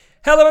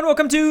Hello and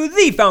welcome to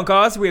The Found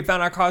Cause. We have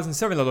found our cause in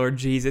serving the Lord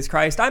Jesus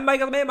Christ. I'm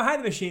Michael, the man behind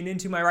the machine. And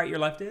to my right, your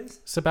left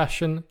is?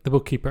 Sebastian, the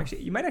bookkeeper.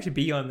 Actually, you might actually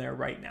be on there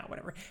right now,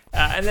 whatever.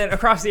 And then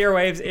across the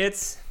airwaves,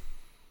 it's...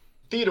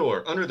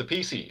 Theodore, under the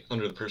PC,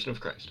 under the person of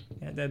Christ.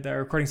 Yeah, the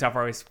recording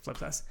software always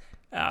flips us.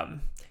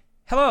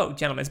 Hello,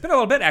 gentlemen. It's been a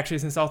little bit, actually,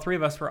 since all three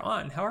of us were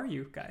on. How are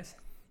you guys?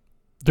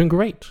 Doing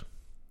great.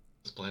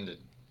 Splendid.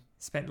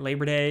 Spent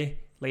Labor Day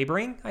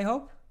laboring, I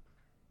hope?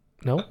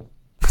 No?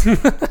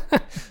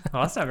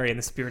 Well, that's not very in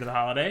the spirit of the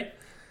holiday.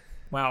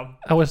 Wow.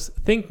 I was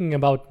thinking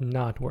about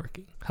not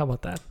working. How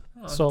about that?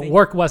 Oh,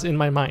 Work was in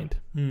my mind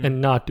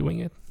and not doing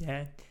it.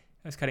 Yeah.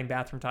 I was cutting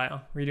bathroom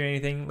tile. Were you doing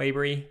anything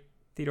labory,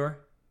 Theodore?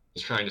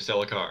 Just trying to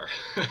sell a car.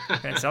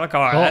 Trying to sell a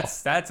car. Oh.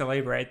 That's a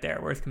labor right there.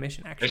 Worth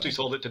commission, actually. Actually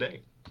sold it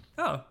today.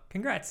 Oh,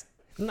 congrats.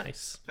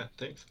 Nice. Yeah,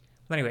 thanks.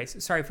 Well,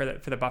 anyways, sorry for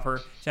the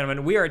buffer,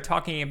 gentlemen. We are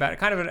talking about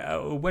kind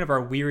of one of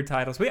our weird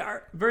titles.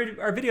 Our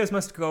videos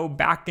must go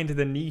back into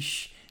the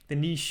niche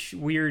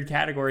weird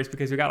categories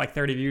because we got like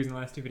 30 views in the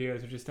last two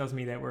videos, which just tells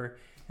me that we're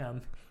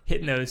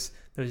hitting those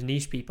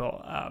niche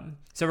people.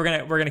 So we're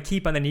gonna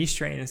keep on the niche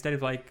train instead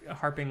of like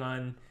harping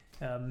on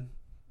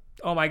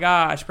oh my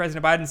gosh,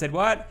 President Biden said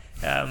what?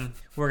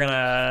 We're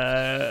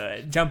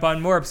gonna jump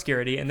on more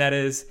obscurity, and that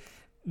is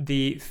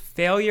the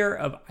failure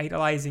of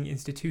idolizing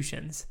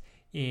institutions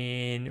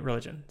in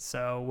religion.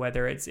 So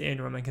whether it's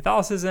in Roman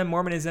Catholicism,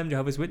 Mormonism,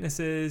 Jehovah's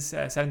Witnesses,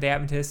 Seventh-day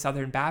Adventists,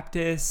 Southern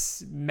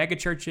Baptists,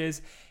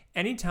 megachurches,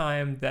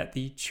 anytime that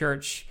the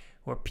church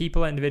or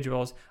people,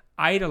 individuals,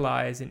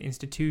 idolize an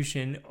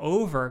institution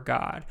over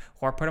God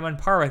or put them on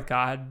par with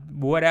God,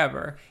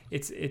 whatever,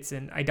 it's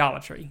an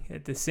idolatry.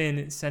 The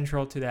sin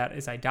central to that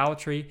is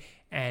idolatry,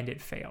 and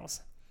it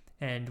fails.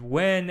 And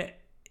when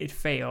it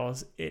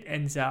fails, it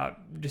ends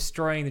up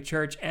destroying the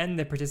church and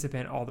the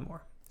participant all the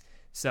more.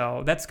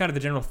 So that's kind of the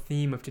general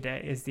theme of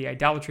today, is the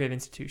idolatry of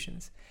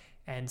institutions.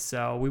 And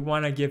so we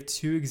want to give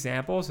two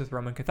examples with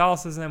Roman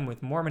Catholicism,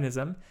 with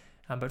Mormonism.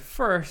 But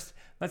first,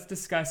 let's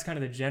discuss kind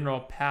of the general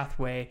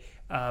pathway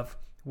of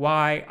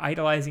why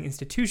idolizing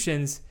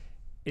institutions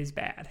is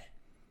bad.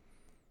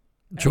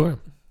 Sure.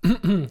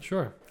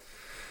 Sure.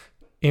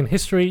 In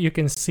history, you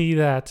can see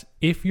that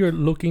if you're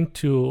looking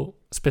to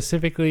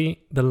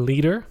specifically the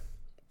leader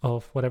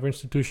of whatever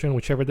institution,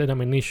 whichever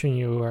denomination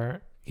you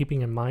are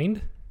keeping in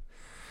mind,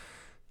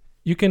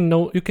 you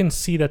can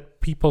see that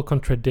people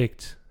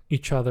contradict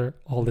each other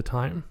all the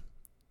time.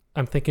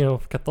 I'm thinking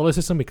of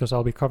Catholicism because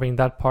I'll be covering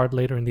that part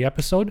later in the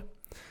episode.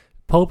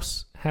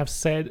 Popes have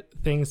said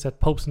things that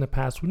popes in the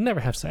past would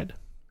never have said.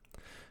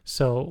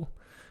 So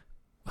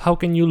how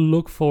can you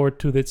look forward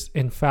to this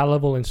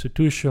infallible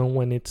institution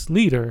when its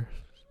leaders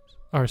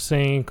are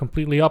saying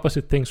completely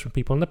opposite things from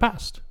people in the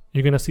past?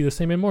 You're going to see the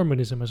same in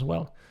Mormonism as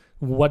well.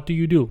 What do?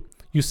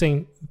 You're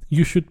saying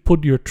you should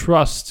put your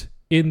trust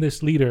in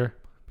this leader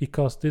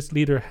because this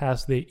leader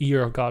has the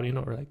ear of God,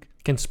 or like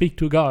can speak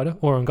to God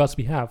or on God's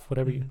behalf,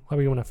 however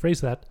you want to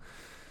phrase that.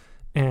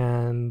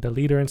 And the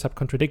leader ends up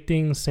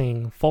contradicting,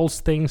 saying false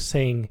things,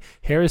 saying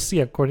heresy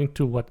according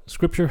to what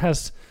Scripture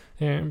has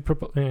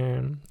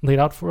laid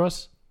out for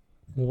us.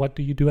 What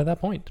do you do at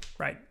that point?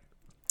 Right.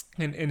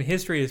 And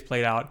history has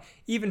played out,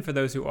 even for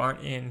those who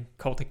aren't in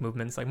cultic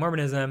movements like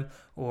Mormonism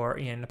or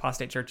in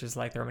apostate churches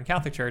like the Roman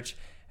Catholic Church,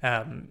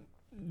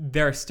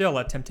 there's still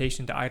a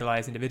temptation to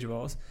idolize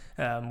individuals,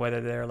 whether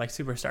they're like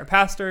superstar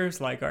pastors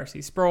like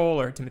R.C. Sproul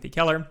or Timothy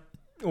Keller,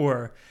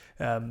 or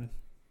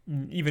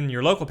even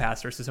your local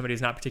pastor, so somebody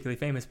who's not particularly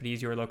famous, but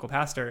he's your local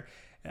pastor.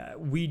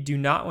 We do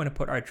not want to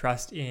put our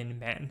trust in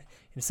men,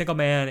 in a single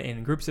man,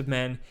 in groups of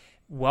men.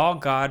 While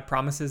God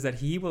promises that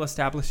he will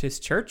establish his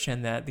church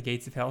and that the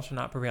gates of hell shall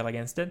not prevail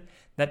against it,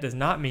 that does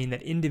not mean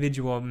that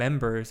individual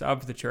members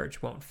of the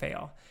church won't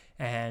fail.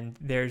 And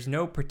there's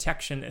no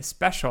protection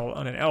special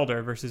on an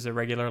elder versus a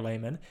regular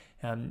layman.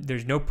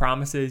 There's no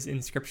promises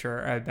in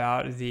Scripture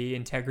about the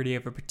integrity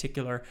of a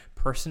particular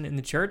person in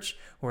the church,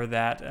 or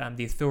that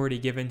the authority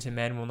given to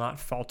men will not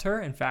falter.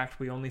 In fact,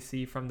 we only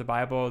see from the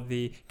Bible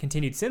the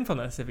continued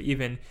sinfulness of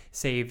even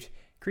saved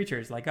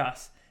creatures like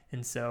us.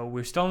 And so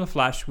we're still in the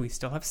flesh. We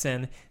still have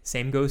sin.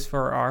 Same goes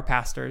for our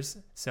pastors.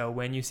 So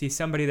when you see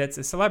somebody that's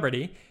a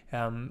celebrity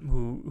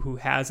who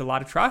has a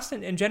lot of trust,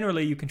 and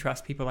generally you can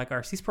trust people like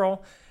R.C.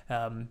 Sproul,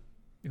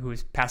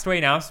 who's passed away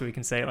now, so we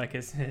can say like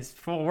his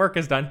full work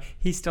is done,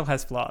 he still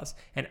has flaws.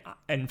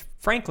 And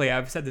frankly,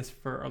 I've said this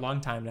for a long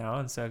time now,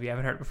 and so if you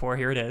haven't heard it before,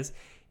 here it is.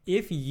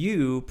 If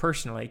you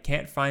personally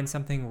can't find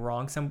something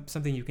wrong,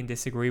 something you can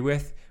disagree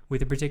with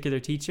a particular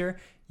teacher,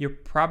 you're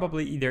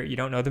probably either you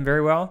don't know them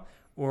very well,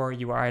 or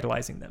you are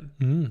idolizing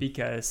them,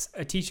 because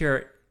a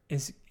teacher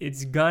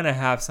it's gonna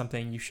have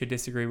something you should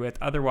disagree with.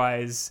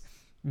 Otherwise,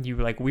 you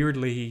like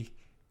weirdly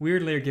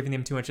are giving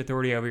them too much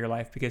authority over your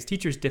life, because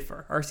teachers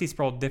differ. R.C.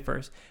 Sproul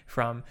differs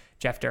from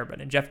Jeff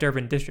Durbin, and Jeff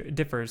Durbin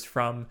differs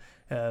from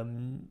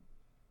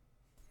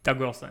Doug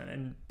Wilson,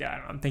 and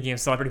I'm thinking of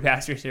celebrity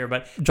pastors here,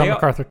 but John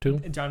MacArthur too.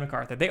 John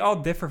MacArthur. They all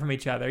differ from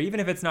each other. Even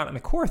if it's not on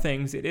the core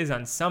things, it is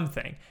on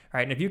something,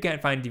 right? And if you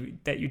can't find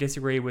that you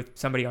disagree with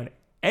somebody on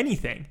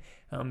anything,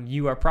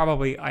 you are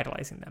probably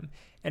idolizing them.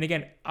 And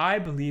again, I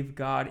believe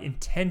God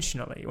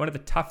intentionally, one of the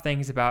tough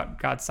things about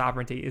God's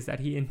sovereignty is that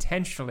he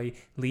intentionally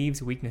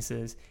leaves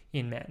weaknesses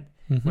in men.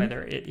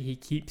 Whether he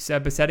keeps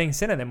besetting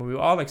sin in them. We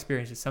all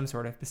experience some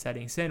sort of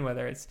besetting sin,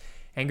 whether it's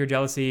anger,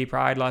 jealousy,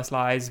 pride, lust,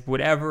 lies,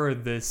 whatever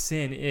the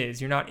sin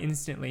is. You're not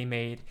instantly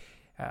made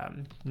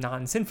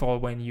non-sinful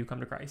when you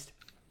come to Christ.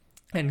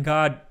 And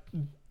God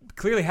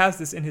clearly has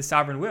this in his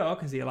sovereign will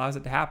because he allows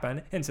it to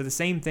happen. And so the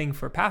same thing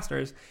for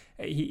pastors.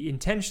 He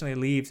intentionally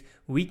leaves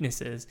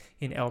weaknesses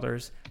in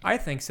elders, I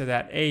think, so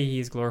that he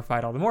is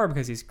glorified all the more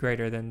because he's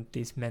greater than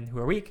these men who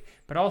are weak,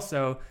 but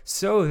also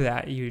so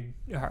that you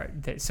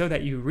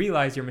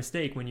realize your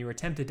mistake when you were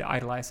tempted to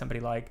idolize somebody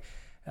like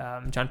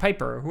John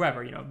Piper or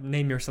whoever,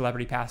 name your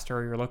celebrity pastor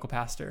or your local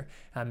pastor,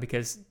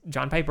 because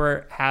John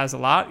Piper has a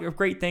lot of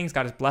great things.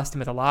 God has blessed him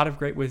with a lot of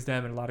great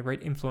wisdom and a lot of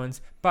great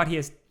influence, but he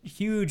has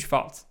huge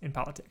faults in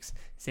politics.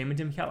 Same with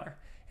Tim Keller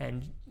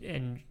and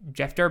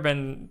Jeff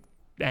Durbin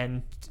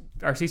and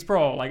R.C.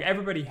 Sproul. Like,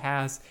 everybody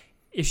has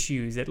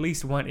issues, at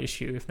least one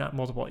issue, if not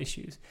multiple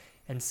issues.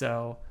 And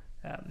so,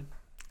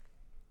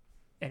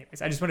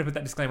 anyways, I just want to put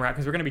that disclaimer out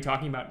because we're going to be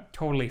talking about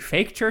totally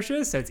fake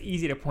churches. So it's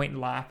easy to point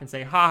and laugh and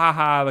say, ha ha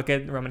ha, look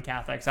at the Roman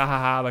Catholics, ha ha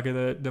ha, look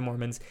at the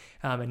Mormons,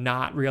 and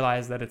not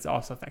realize that it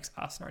also affects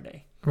us in our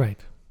day. Right.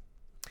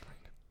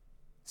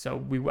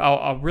 So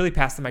I'll really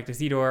pass the mic to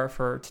Theodore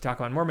to talk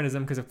about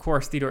Mormonism, because of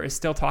course Theodore is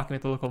still talking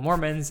with the local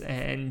Mormons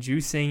and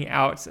juicing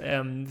out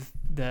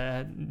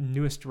the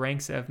newest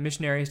ranks of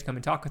missionaries to come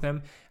and talk with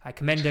him. I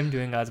commend him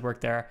doing God's work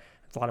there.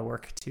 It's a lot of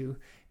work to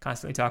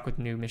constantly talk with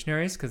new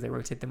missionaries because they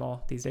rotate them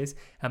all these days.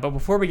 But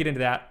before we get into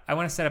that, I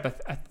want to set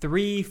up a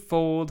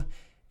threefold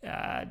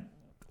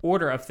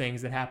order of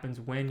things that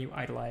happens when you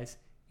idolize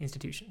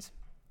institutions.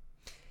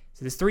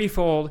 So this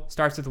threefold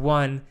starts with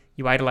 1,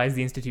 you idolize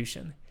the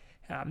institution.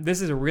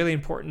 This is a really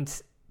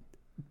important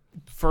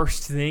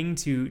first thing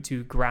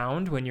to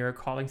ground when you're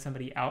calling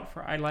somebody out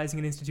for idolizing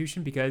an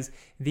institution, because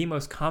the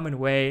most common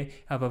way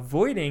of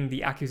avoiding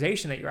the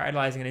accusation that you're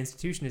idolizing an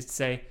institution is to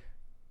say,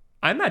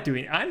 I'm not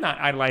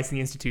idolizing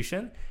the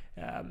institution,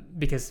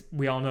 because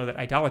we all know that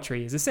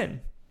idolatry is a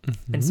sin.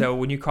 And so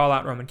when you call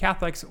out Roman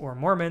Catholics or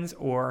Mormons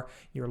or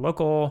your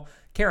local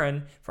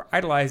Karen for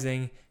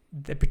idolizing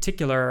the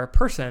particular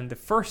person, the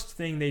first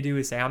thing they do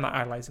is say, I'm not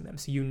idolizing them.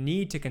 So you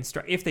need to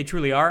construct, if they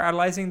truly are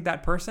idolizing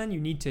that person, you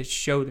need to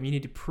show them, you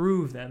need to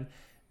prove them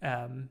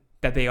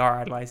that they are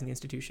idolizing the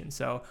institution.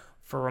 So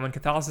for Roman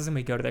Catholicism,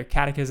 we go to their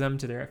catechism,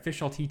 to their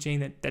official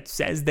teaching that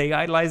says they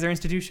idolize their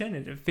institution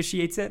and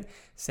officiates it.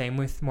 Same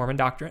with Mormon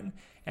doctrine.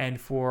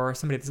 And for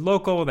somebody that's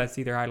local, that's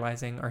either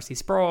idolizing R.C.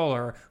 Sproul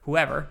or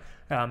whoever,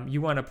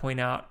 you want to point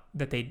out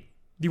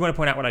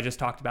what I just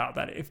talked about,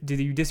 that do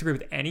you disagree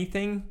with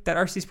anything that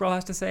R.C. Sproul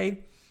has to say?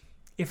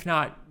 If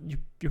not,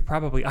 you're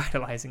probably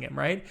idolizing him,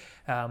 right?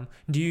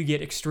 Do you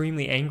get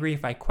extremely angry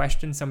if I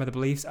question some of the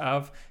beliefs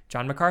of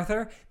John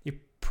MacArthur? You're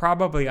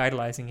probably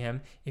idolizing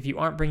him. If you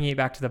aren't bringing it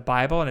back to the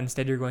Bible and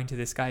instead you're going to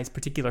this guy's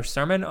particular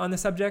sermon on the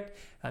subject,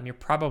 you're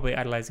probably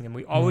idolizing him.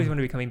 We always want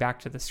to be coming back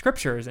to the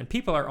scriptures, and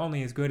people are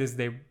only as good as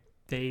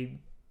they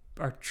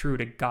are true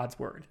to God's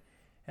word.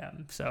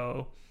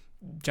 So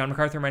John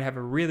MacArthur might have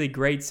a really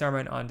great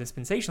sermon on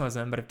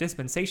dispensationalism, but if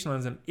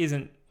dispensationalism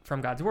isn't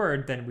from God's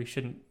word, then we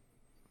shouldn't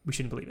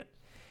believe it.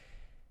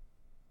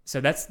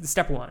 So that's the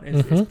step 1,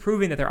 is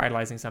proving that they're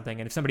idolizing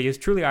something. And if somebody is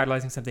truly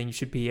idolizing something, you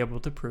should be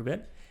able to prove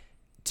it.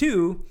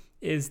 2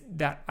 is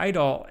that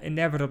idol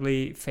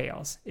inevitably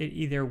fails. It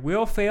either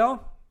will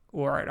fail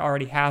or it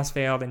already has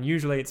failed, and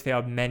usually it's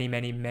failed many,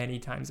 many, many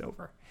times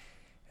over.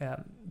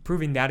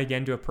 Proving that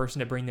again to a person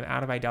to bring them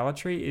out of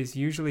idolatry is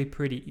usually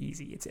pretty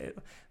easy.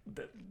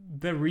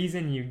 The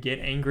reason you get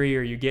angry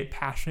or you get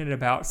passionate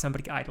about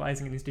somebody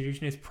idolizing an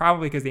institution is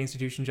probably because the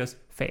institution just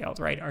failed,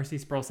 right? R.C.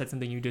 Sproul said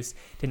something you just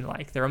didn't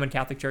like. The Roman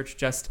Catholic Church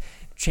just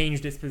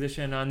changed its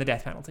position on the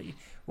death penalty,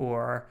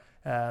 or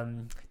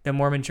the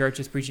Mormon Church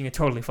is preaching a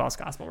totally false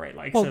gospel, right?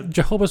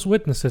 Jehovah's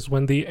Witnesses,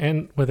 when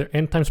their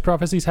end times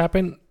prophecies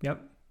happen,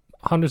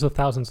 hundreds of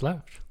thousands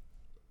left.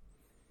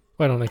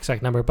 Well, I don't know the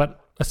exact number, but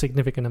a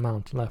significant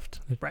amount left.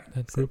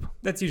 That group.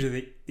 That's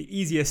usually the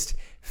easiest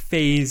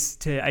phase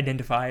to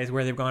identify is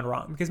where they've gone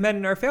wrong, because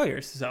men are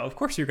failures. So of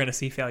course you're going to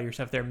see failures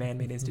of their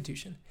man-made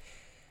institution.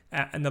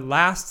 And the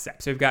last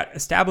step, so we've got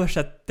established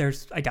that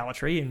there's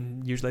idolatry,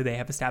 and usually they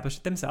have established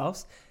it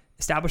themselves.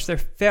 Establish their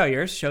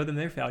failures, show them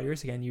their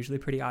failures, again, usually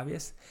pretty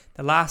obvious.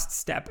 The last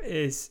step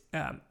is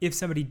if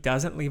somebody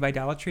doesn't leave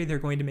idolatry, they're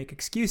going to make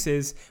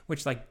excuses,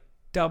 which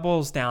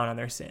doubles down on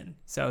their sin.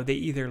 So they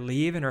either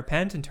leave and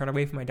repent and turn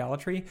away from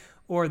idolatry,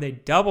 or they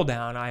double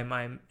down.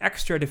 I'm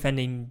extra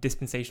defending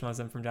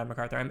dispensationalism from John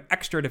MacArthur. I'm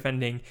extra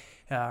defending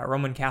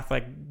Roman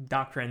Catholic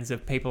doctrines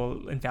of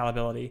papal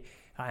infallibility.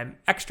 I'm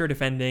extra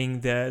defending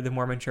the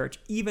Mormon Church,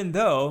 even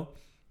though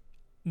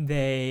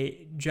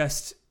they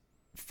just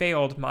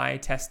failed my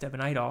test of an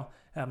idol.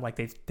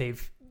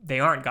 They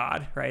aren't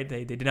God, right?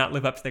 They did not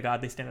live up to the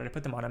godly standard I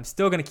put them on. I'm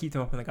still going to keep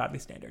them up on the godly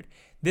standard.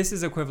 This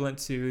is equivalent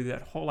to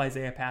that whole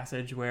Isaiah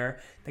passage where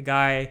the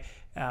guy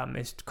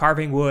is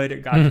carving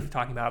wood. God is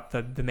talking about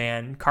the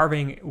man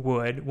carving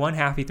wood. One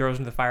half he throws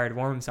into the fire to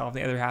warm himself.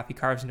 The other half he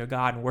carves into a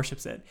god and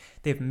worships it.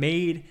 They've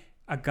made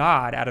a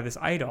god out of this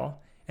idol,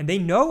 and they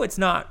know it's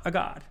not a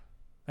god.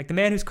 Like the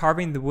man who's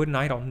carving the wooden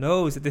idol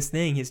knows that this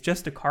thing is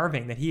just a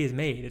carving that he has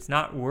made. It's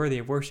not worthy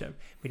of worship,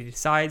 but he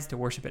decides to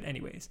worship it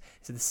anyways.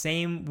 So the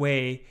same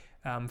way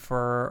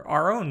for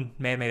our own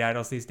man-made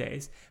idols these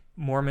days.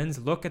 Mormons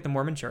look at the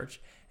Mormon church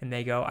and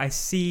they go, I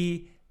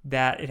see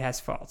that it has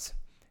faults,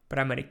 but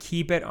I'm going to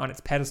keep it on its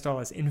pedestal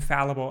as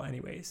infallible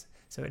anyways.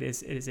 So it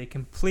is a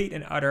complete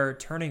and utter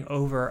turning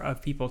over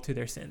of people to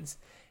their sins.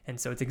 And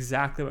so it's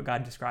exactly what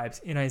God describes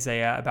in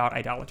Isaiah about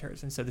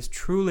idolaters. And so this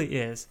truly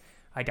is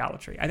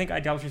idolatry. I think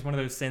idolatry is one of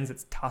those sins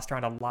that's tossed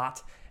around a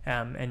lot.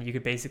 And you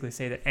could basically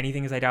say that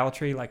anything is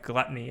idolatry, like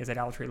gluttony is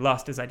idolatry,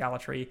 lust is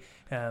idolatry,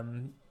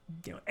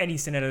 any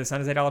sin under the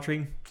sun is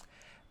idolatry.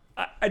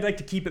 I'd like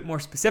to keep it more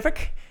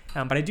specific,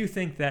 but I do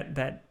think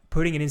that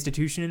putting an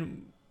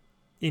institution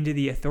into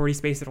the authority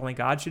space that only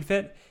God should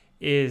fit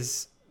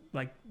is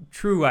like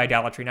true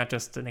idolatry, not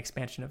just an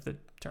expansion of the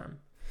term.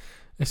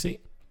 I see.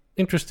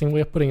 Interesting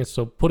way of putting it.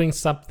 So putting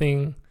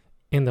something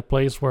in the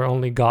place where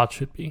only God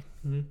should be,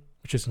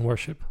 which is in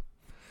worship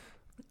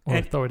or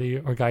authority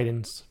or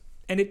guidance.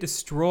 And it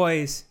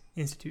destroys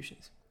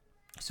institutions.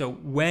 So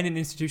when an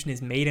institution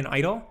is made an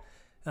idol,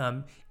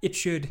 it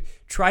should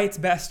try its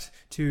best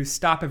to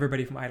stop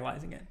everybody from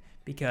idolizing it,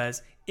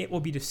 because it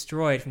will be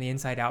destroyed from the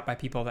inside out by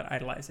people that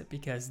idolize it,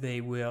 because they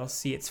will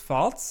see its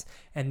faults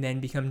and then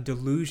become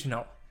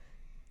delusional.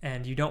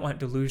 And you don't want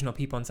delusional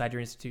people inside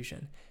your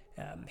institution.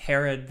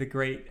 Herod the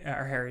Great,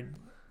 or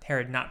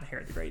Herod, not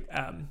Herod the Great,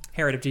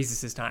 Herod of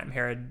Jesus' time.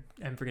 Herod,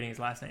 I'm forgetting his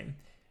last name.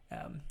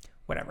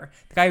 Whatever.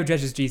 The guy who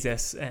judges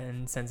Jesus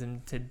and sends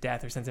him to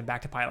death or sends him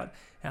back to Pilate.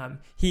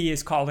 He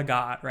is called a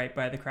god, right,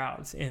 by the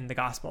crowds in the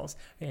Gospels,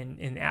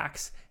 in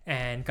Acts,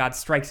 and God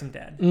strikes him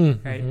dead,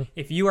 right?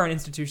 If you are an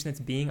institution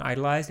that's being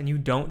idolized and you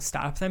don't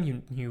stop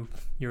them,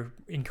 you're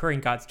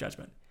incurring God's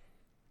judgment.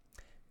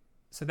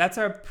 So that's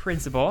our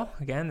principle.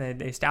 Again, they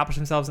establish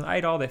themselves an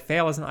idol, they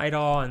fail as an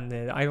idol, and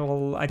the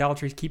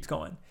idolatry keeps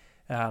going.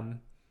 We're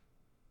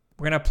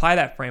going to apply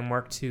that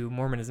framework to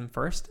Mormonism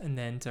first, and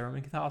then to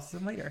Roman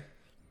Catholicism later.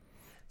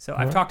 So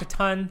I've talked a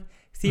ton.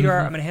 Theodore,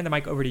 I'm going to hand the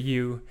mic over to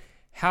you.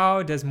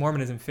 How does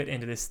Mormonism fit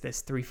into this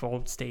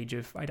threefold stage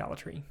of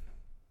idolatry?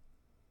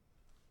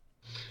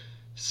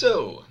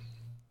 So,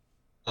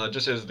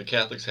 just as the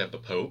Catholics have the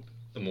Pope,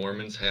 the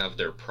Mormons have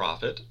their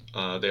prophet.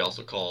 They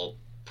also call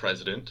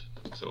president,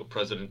 so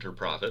president or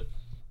prophet.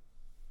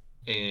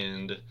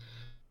 And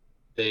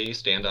they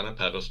stand on a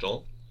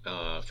pedestal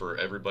for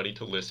everybody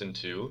to listen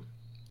to.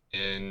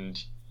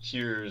 And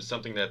here's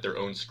something that their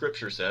own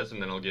scripture says, and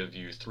then I'll give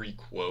you 3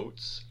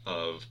 quotes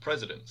of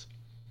president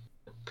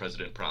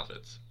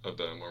prophets of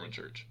the Mormon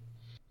Church.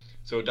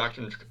 So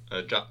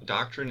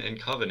Doctrine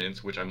and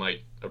Covenants, which I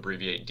might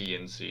abbreviate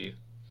DNC,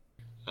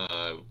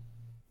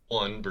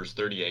 1 verse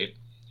 38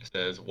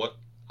 says, "What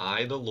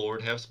I the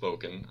Lord have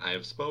spoken, I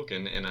have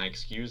spoken, and I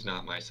excuse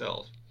not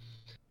myself.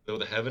 Though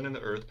the heaven and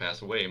the earth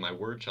pass away, my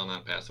word shall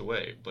not pass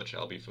away, but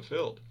shall be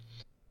fulfilled.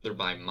 Whether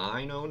by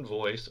mine own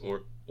voice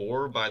or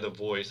by the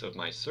voice of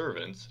my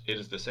servants, it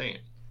is the same."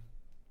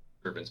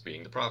 Servants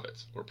being the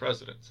prophets or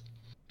presidents.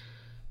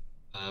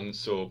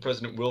 So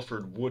President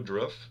Wilford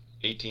Woodruff,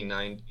 in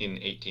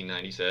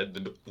 1890 said,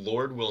 "The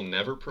Lord will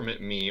never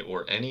permit me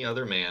or any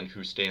other man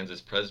who stands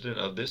as president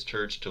of this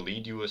church to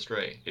lead you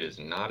astray. It is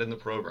not in the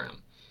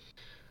program."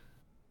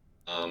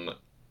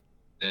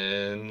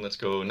 And let's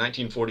go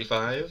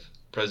 1945.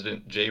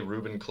 President J.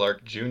 Reuben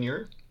Clark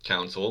Jr.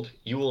 counseled,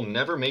 "You will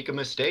never make a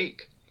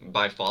mistake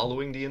by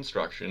following the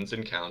instructions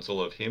and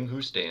counsel of him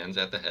who stands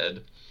at the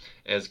head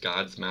as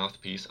God's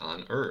mouthpiece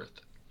on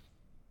earth."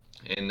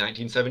 In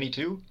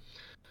 1972,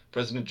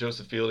 President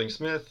Joseph Fielding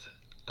Smith,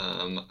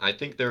 "I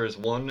think there is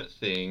one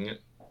thing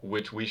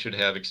which we should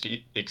have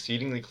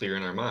exceedingly clear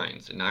in our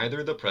minds.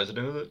 Neither the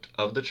president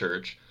of the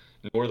church,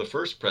 nor the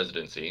first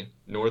presidency,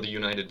 nor the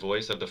united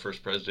voice of the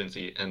first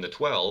presidency and the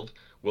 12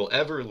 will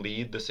ever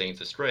lead the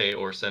saints astray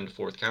or send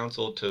forth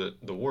counsel to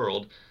the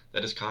world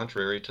that is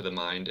contrary to the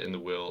mind and the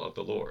will of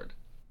the Lord."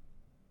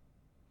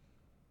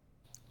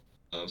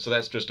 So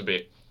that's just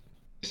a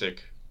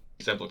basic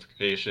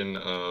exemplification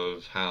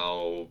of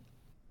how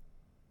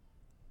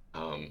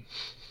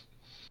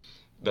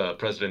the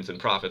presidents and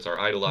prophets are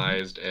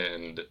idolized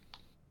and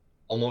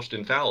almost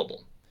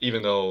infallible,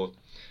 even though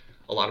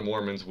a lot of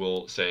Mormons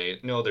will say,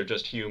 no, they're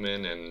just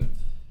human and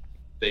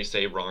they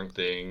say wrong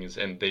things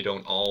and they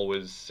don't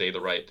always say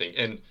the right thing.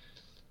 And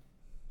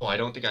I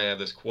don't think I have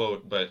this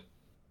quote, but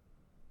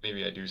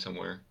maybe I do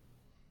somewhere.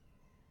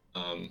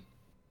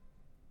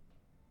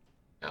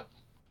 Yeah.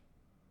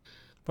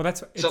 Well,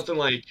 that's something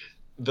like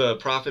the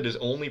prophet is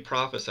only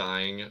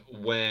prophesying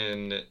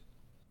when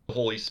the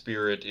Holy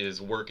Spirit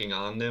is working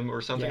on them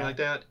or something like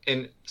that.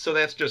 And so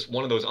that's just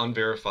one of those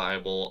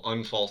unverifiable,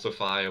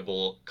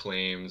 unfalsifiable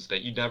claims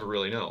that you never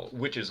really know,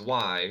 which is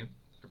why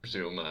I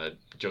presume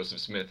Joseph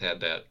Smith had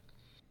that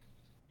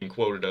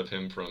quoted of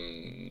him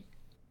from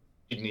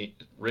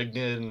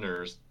Rigdon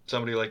or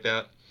somebody like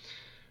that,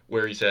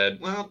 where he said,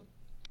 well,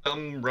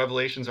 some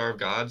revelations are of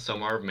God,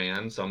 some are of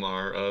man, some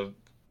are of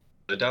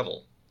the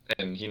devil.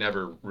 And he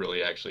never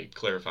really actually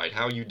clarified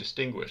how you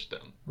distinguish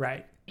them.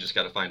 Right. You just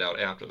got to find out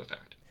after the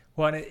fact.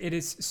 Well, and it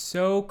is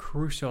so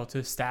crucial to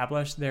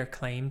establish their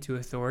claim to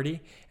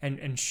authority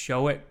and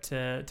show it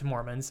to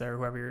Mormons or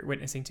whoever you're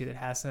witnessing to that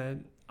has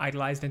an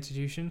idolized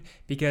institution.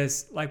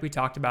 Because like we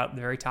talked about at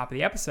the very top of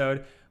the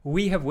episode,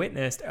 we have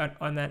witnessed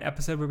on that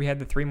episode where we had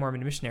the 3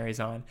 Mormon missionaries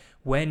on,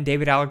 when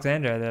David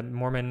Alexander, the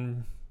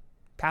Mormon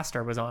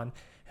pastor, was on,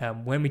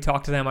 when we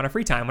talk to them on our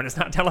free time when it's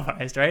not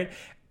televised, right?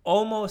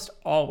 Almost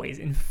always,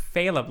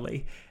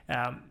 infallibly,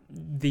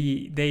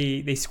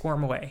 they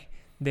squirm away.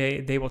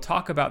 They will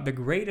talk about the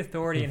great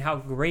authority and how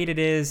great it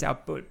is, how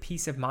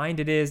peace of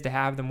mind it is to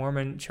have the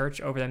Mormon church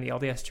over them, the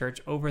LDS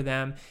church over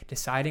them,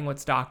 deciding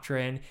what's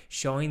doctrine,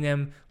 showing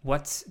them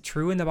what's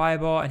true in the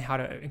Bible and how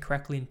to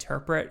correctly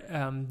interpret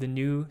the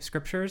new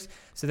scriptures.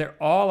 So they're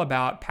all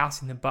about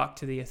passing the buck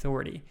to the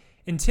authority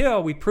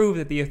until we prove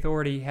that the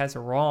authority has a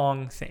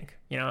wrong think,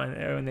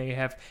 and they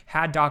have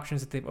had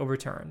doctrines that they've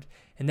overturned.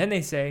 And then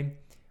they say,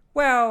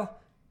 well,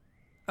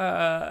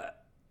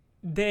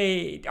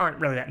 they aren't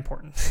really that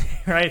important,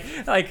 right?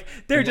 Like,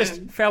 they're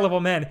just fallible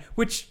men,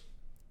 which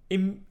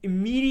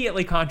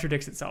immediately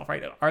contradicts itself,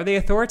 right? Are they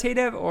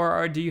authoritative,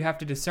 or do you have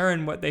to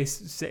discern what they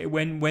say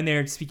when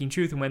they're speaking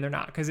truth and when they're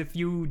not? Because if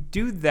you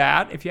do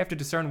that, if you have to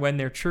discern when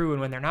they're true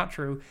and when they're not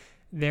true,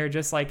 they're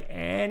just like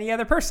any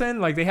other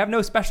person. Like, they have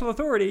no special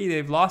authority.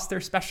 They've lost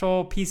their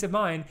special peace of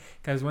mind,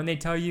 because when they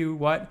tell you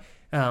what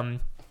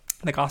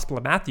the Gospel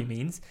of Matthew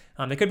means,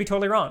 they could be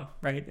totally wrong,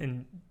 right?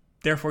 And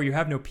therefore, you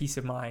have no peace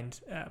of mind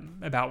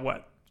about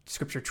what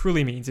Scripture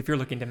truly means if you're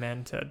looking to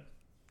men to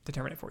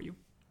determine it for you.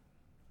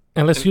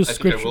 And let's use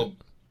Scripture.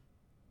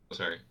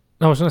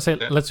 I was going to say,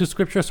 let's use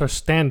Scripture as our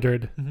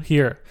standard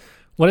here.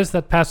 What is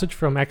that passage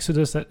from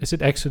Exodus? Is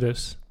it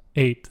Exodus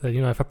 8? That,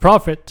 if a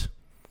prophet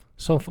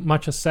so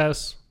much as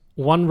says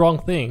one wrong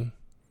thing,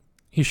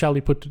 he shall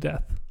be put to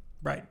death.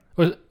 Right.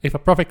 Or if a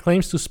prophet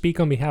claims to speak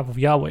on behalf of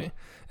Yahweh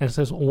and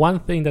says one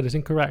thing that is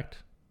incorrect,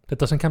 that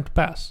doesn't come to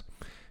pass,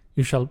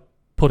 you shall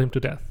put him to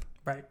death.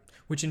 Right.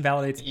 Which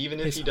invalidates even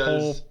if his he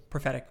does whole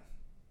prophetic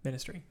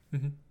ministry.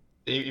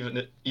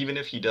 Even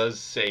if he does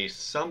say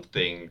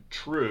something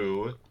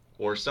true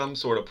or some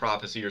sort of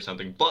prophecy or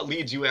something, but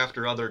leads you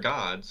after other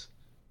gods,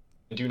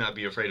 do not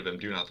be afraid of him.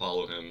 Do not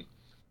follow him.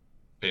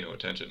 Pay no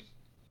attention.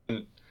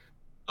 And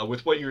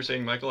with what you were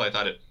saying, Michael, I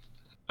thought it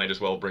might as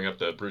well bring up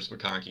the Bruce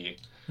McConkie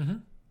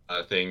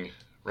thing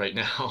right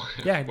now.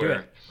 Yeah,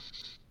 do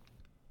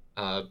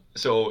it.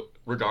 So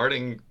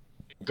regarding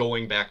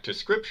going back to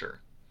Scripture,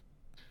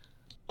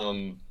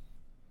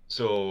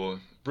 so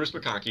Bruce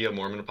McConkie, a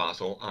Mormon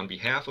apostle, on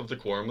behalf of the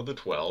Quorum of the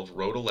 12,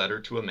 wrote a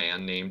letter to a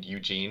man named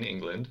Eugene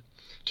England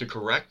to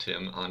correct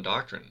him on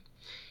doctrine.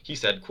 He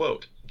said,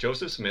 quote,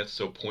 Joseph Smith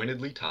so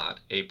pointedly taught,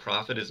 a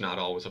prophet is not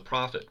always a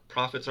prophet.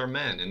 Prophets are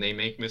men, and they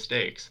make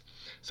mistakes.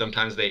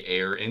 Sometimes they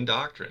err in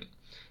doctrine.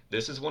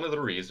 This is one of the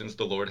reasons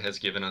the Lord has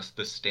given us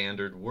the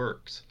standard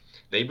works.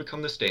 They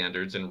become the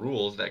standards and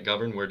rules that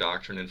govern where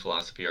doctrine and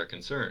philosophy are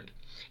concerned.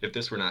 If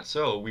this were not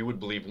so, we would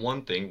believe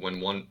one thing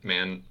when one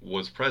man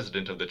was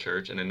president of the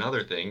church and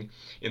another thing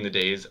in the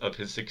days of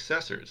his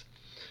successors.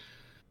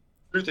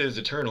 Truth is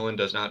eternal and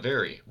does not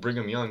vary.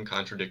 Brigham Young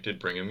contradicted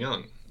Brigham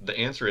Young. The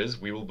answer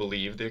is we will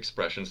believe the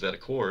expressions that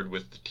accord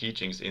with the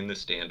teachings in the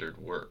standard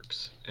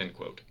works. End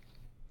quote.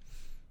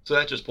 So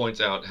that just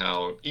points out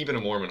how even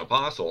a Mormon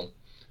apostle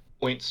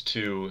points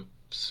to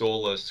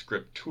sola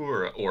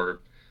scriptura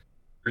or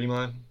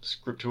prima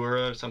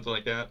scriptura, something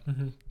like that,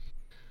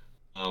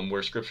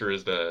 where Scripture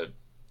is the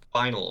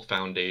final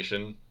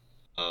foundation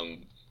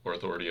or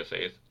authority of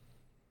faith.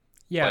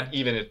 Yeah. But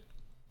even if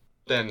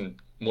then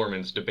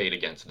Mormons debate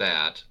against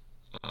that.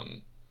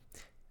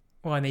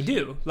 Well, and they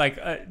do. Like,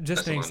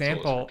 just an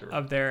example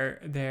of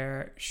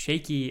their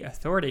shaky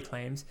authority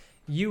claims,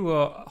 you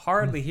will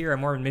hardly hear a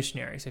Mormon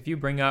missionary. So if you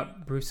bring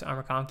up Bruce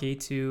R. McConkie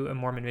to a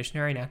Mormon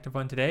missionary, an active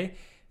one today,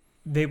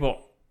 they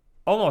will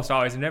almost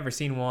always, I've never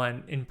seen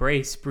one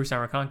embrace Bruce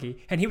R. McConkie.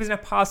 And he was an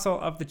apostle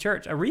of the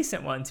church, a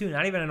recent one too,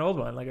 not even an old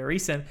one, like a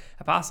recent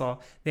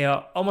apostle. They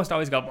almost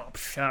always go, well,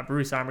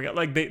 Bruce R. McConkie.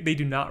 Like, they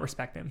do not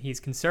respect him. He's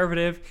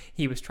conservative.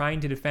 He was trying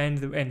to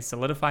defend and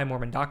solidify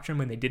Mormon doctrine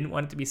when they didn't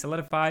want it to be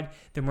solidified.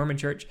 The Mormon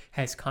church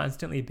has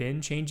constantly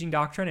been changing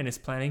doctrine and is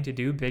planning to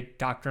do big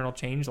doctrinal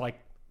change like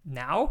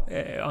now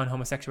on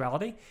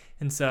homosexuality.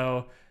 And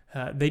so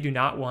they do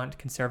not want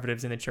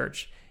conservatives in the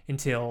church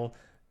until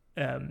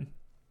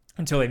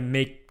they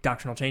make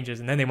doctrinal changes,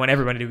 and then they want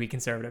everybody to be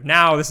conservative.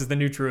 Now this is the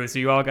new truth, so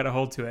you all got to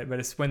hold to it.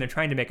 But it's when they're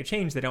trying to make a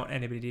change, they don't want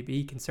anybody to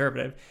be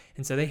conservative,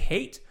 and so they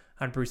hate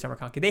on Bruce R.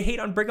 McConkie. They hate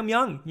on Brigham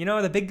Young,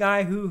 the big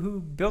guy who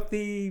built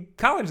the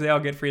college they all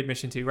get free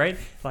admission to, right?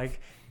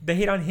 Like, they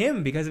hate on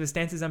him because of his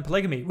stances on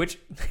polygamy, which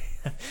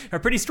are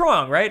pretty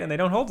strong, right? And they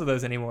don't hold to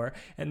those anymore.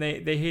 And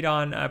they hate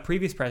on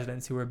previous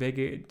presidents who were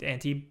big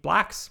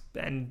anti-blacks,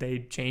 and they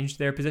changed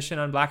their position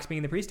on blacks being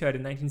in the priesthood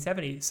in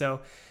 1970.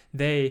 So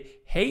they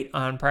hate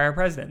on prior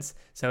presidents.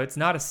 So it's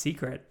not a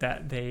secret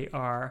that they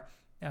are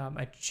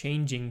a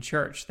changing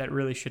church that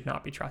really should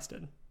not be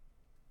trusted,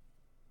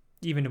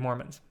 even to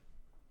Mormons.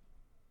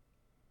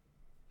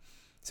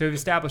 So we've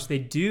established they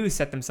do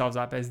set themselves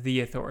up as the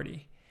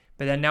authority.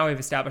 But then now we've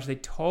established they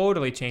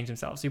totally change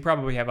themselves. So you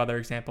probably have other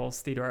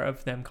examples, Theodore,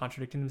 of them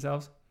contradicting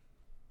themselves.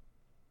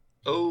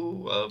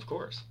 Oh, of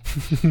course.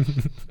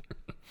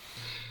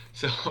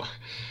 So,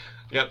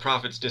 you got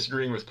prophets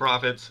disagreeing with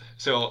prophets.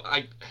 So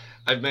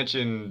I've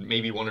mentioned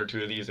maybe one or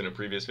two of these in a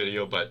previous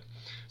video, but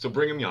so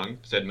Brigham Young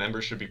said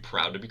members should be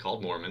proud to be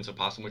called Mormons.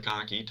 Apostle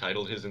McConkie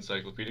titled his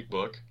encyclopedic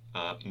book,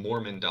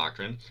 Mormon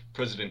Doctrine.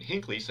 President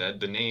Hinckley said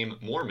the name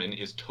Mormon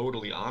is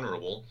totally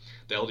honorable.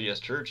 The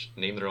LDS Church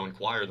named their own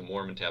choir, the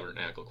Mormon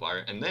Tabernacle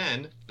Choir. And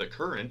then the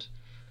current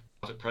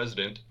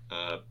president,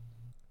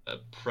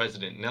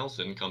 President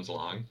Nelson, comes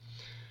along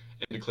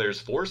and declares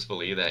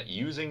forcefully that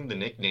using the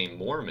nickname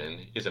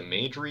Mormon is a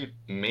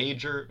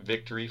major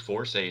victory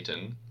for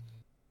Satan.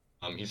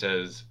 He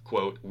says,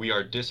 quote, "We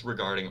are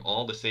disregarding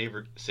all the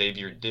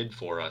Savior did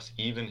for us,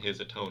 even his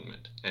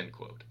atonement," end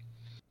quote.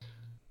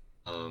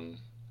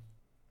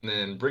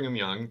 Then Brigham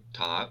Young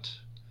taught,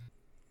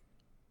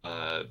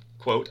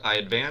 quote, "I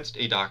advanced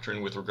a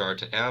doctrine with regard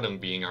to Adam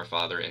being our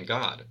father and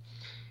God.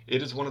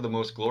 It is one of the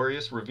most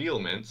glorious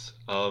revealments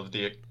of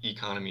the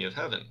economy of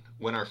heaven.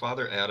 When our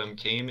father Adam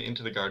came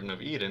into the Garden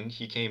of Eden,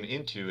 he came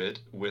into it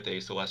with a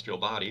celestial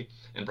body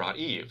and brought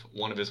Eve,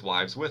 one of his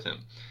wives, with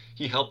him.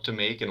 He helped to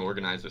make and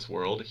organize this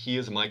world. He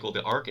is Michael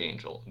the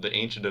Archangel, the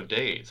Ancient of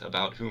Days,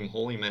 about whom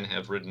holy men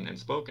have written and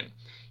spoken.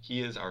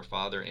 He is our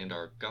Father and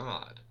our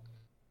God."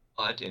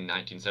 But in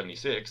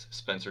 1976,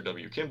 Spencer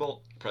W.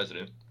 Kimball,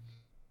 president,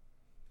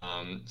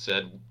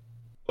 said,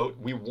 quote,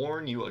 "We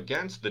warn you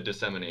against the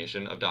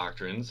dissemination of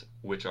doctrines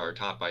which are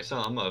taught by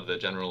some of the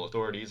general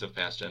authorities of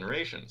past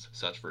generations.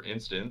 Such, for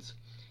instance,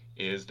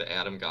 is the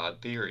Adam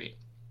God theory.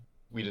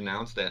 We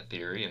denounce that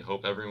theory and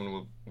hope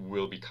everyone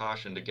will be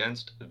cautioned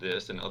against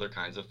this and other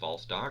kinds of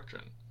false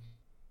doctrine."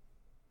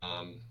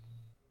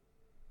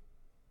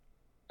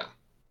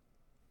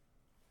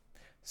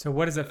 So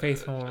what is a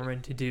faithful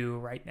Mormon to do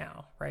right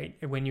now, right?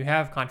 When you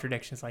have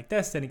contradictions like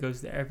this, then it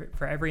goes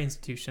for every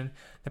institution.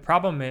 The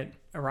problem it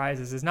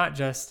arises is not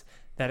just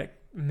that it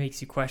makes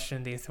you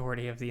question the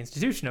authority of the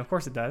institution. Of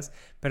course it does.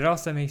 But it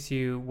also makes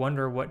you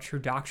wonder what true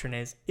doctrine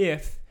is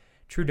if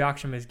true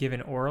doctrine is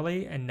given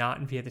orally and not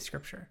via the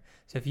scripture.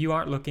 So if you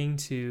aren't looking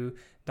to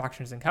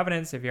Doctrines and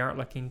Covenants, if you aren't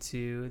looking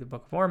to the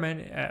Book of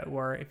Mormon,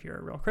 or if you're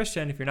a real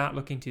Christian, if you're not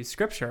looking to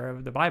scripture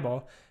of the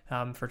Bible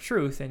for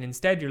truth, and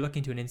instead you're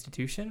looking to an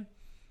institution,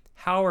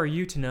 how are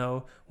you to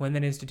know when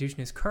that institution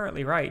is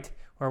currently right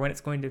or when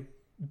it's going to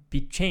be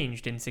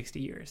changed in 60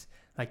 years?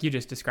 Like you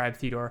just described,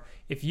 Theodore,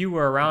 if you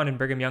were around in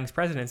Brigham Young's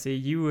presidency,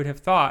 you would have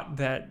thought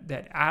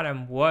that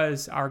Adam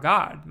was our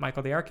God,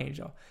 Michael the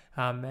Archangel,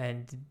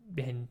 and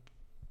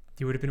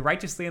you would have been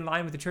righteously in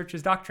line with the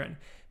church's doctrine.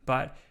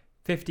 But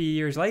 50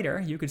 years later,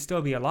 you could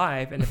still be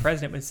alive, and the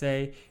president would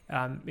say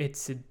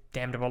it's a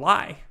damnable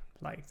lie,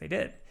 like they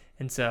did.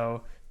 And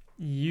so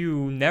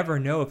you never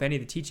know if any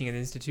of the teaching of the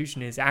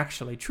institution is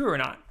actually true or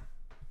not.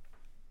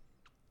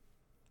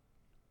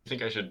 I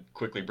think I should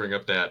quickly bring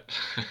up that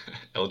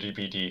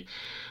LGBT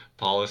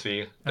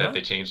policy that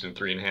they changed in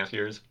 3.5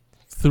 years.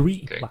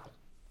 3? Okay. Wow.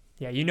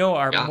 Yeah,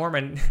 our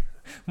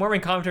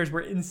Mormon commentators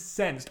were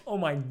incensed. Oh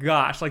my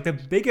gosh. Like the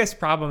biggest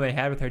problem they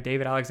had with their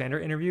David Alexander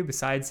interview,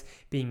 besides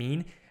being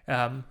mean,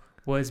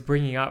 was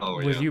bringing up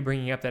you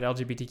bringing up that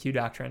LGBTQ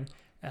doctrine.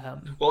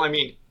 Well, I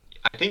mean,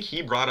 I think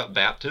he brought up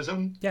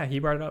baptism. Yeah, he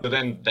brought it up. So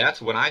then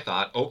that's when I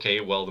thought,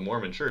 okay, well, the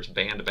Mormon Church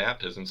banned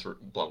baptisms for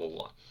blah, blah,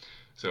 blah.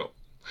 So,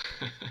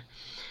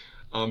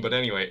 but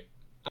anyway,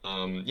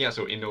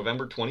 so in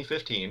November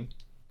 2015,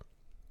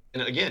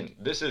 and again,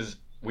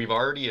 we've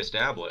already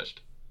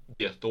established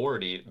the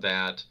authority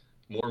that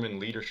Mormon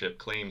leadership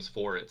claims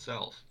for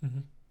itself. Mm-hmm.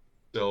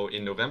 So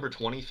in November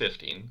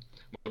 2015,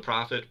 the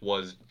prophet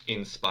was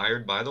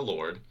inspired by the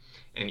Lord,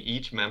 and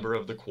each member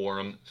of the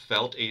quorum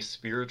felt a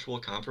spiritual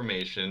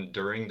confirmation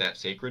during that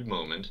sacred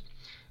moment.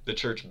 The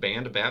church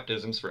banned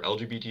baptisms for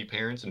LGBT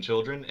parents and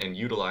children and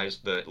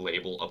utilized the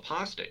label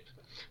apostate.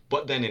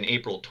 But then in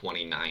April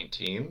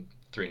 2019,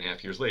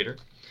 3.5 years later,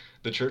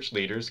 the church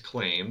leaders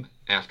claim,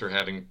 after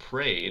having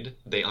prayed,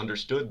 they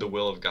understood the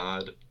will of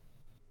God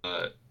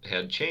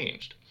had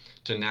changed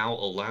to now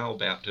allow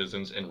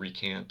baptisms and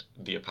recant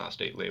the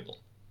apostate label.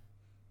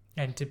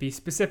 And to be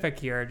specific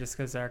here, just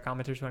because our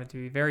commenters wanted to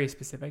be very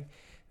specific,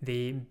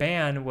 the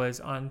ban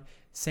was on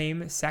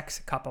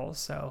same-sex couples,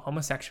 so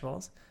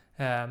homosexuals.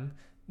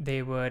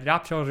 they would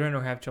adopt children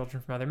or have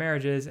children from other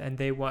marriages, and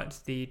they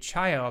want the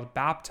child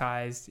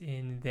baptized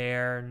in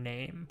their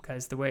name.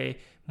 Because the way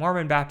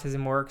Mormon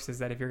baptism works is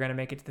that if you're going to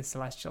make it to the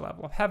celestial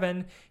level of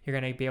heaven, you're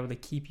going to be able to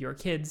keep your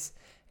kids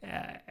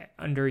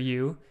under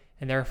you,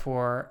 and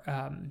therefore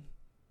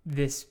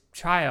this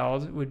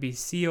child would be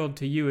sealed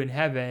to you in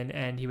heaven,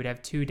 and he would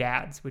have two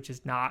dads, which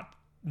is not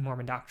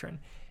Mormon doctrine.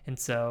 And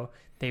so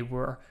they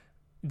were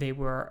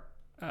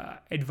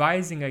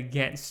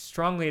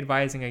strongly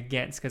advising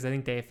against, because I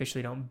think they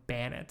officially don't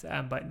ban it,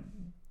 but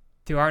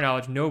to our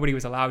knowledge, nobody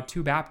was allowed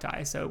to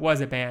baptize. So it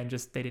was a ban,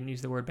 just they didn't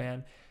use the word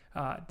ban,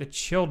 the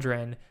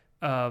children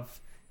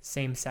of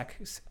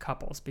same-sex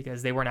couples,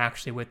 because they weren't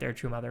actually with their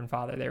true mother and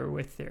father. They were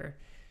with their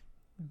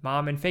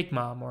mom and fake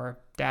mom, or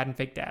dad and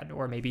fake dad,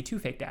 or maybe two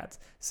fake dads.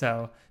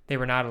 So they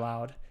were not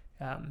allowed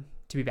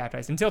to be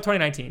baptized until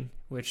 2019,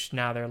 which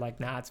now they're like,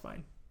 nah, it's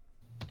fine.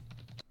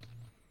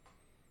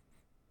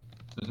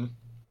 Mm-hmm.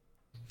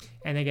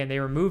 And again, they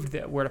removed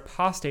the word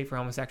apostate for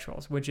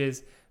homosexuals, which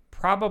is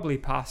probably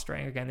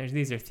posturing. Again,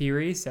 these are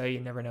theories, so you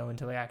never know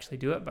until they actually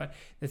do it. But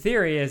the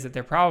theory is that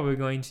they're probably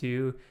going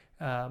to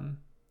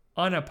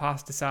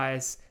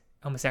unapostatize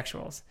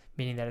homosexuals,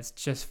 meaning that it's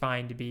just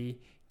fine to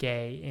be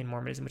gay in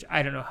Mormonism, which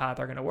I don't know how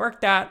they're going to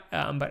work that.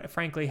 But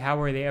frankly, how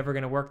are they ever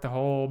going to work the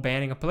whole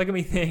banning of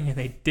polygamy thing? And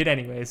they did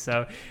anyway,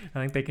 so I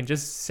think they can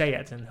just say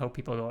it and hope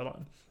people go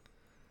along.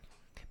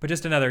 But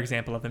just another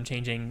example of them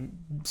changing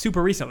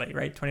super recently,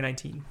 right?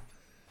 2019.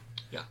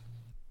 Yeah.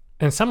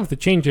 And some of the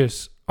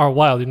changes are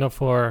wild,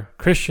 for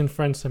Christian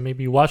friends that may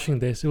be watching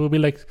this. It will be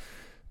like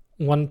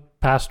one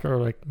pastor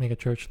or like mega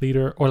church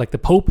leader or like the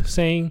Pope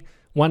saying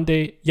one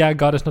day, yeah,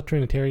 God is not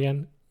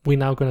Trinitarian. We're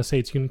now going to say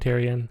it's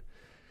Unitarian.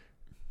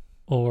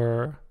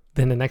 Or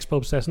then the next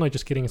Pope says, no,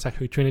 just kidding, it's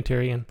actually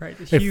Trinitarian. Right.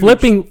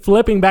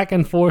 Flipping back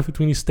and forth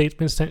between these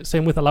statements.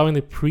 Same with allowing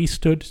the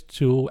priesthood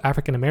to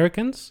African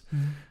Americans.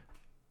 Mm-hmm.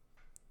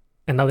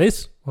 And now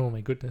this, oh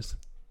my goodness,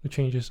 the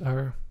changes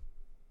are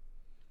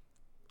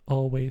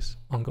always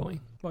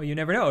ongoing. Well, you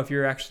never know if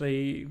you're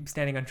actually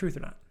standing on truth or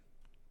not,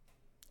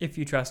 if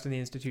you trust in the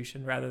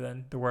institution rather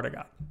than the Word of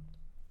God.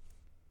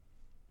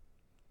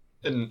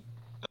 And,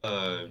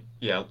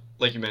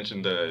 like you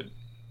mentioned, the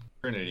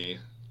Trinity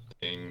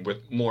thing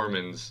with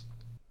Mormons,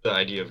 the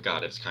idea of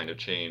God has kind of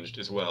changed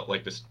as well.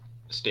 Like this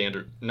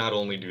standard, not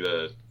only do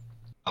the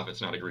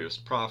prophets not agree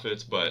with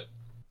prophets, but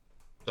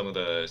some of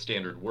the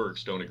standard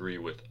works don't agree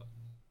with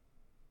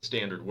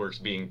standard works,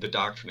 being the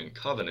Doctrine and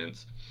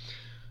Covenants,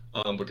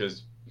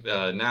 because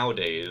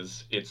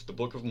nowadays it's the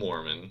Book of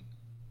Mormon,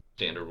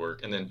 standard work,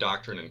 and then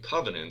Doctrine and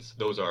Covenants.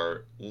 Those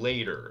are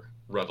later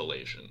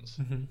revelations,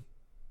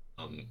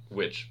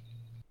 which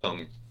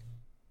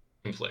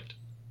conflict.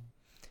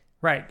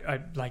 Right,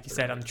 like you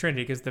said on the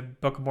Trinity, because the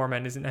Book of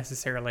Mormon isn't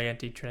necessarily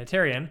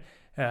anti-Trinitarian,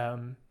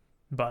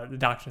 but the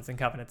Doctrines and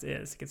Covenants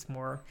is. It gets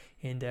more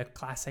into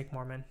classic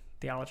Mormon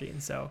theology,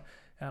 and so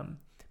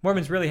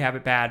Mormons really have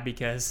it bad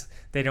because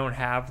they don't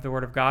have the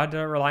Word of God to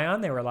rely on.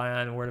 They rely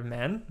on the Word of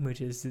men,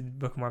 which is the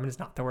Book of Mormon is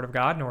not the Word of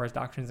God, nor is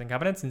Doctrines and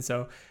Covenants. And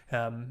so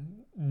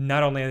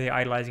not only are they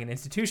idolizing an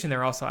institution,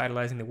 they're also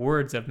idolizing the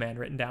words of men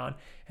written down.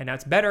 And now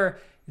it's better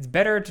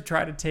to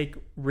try to take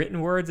written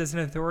words as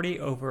an authority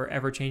over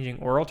ever-changing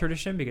oral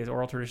tradition, because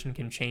oral tradition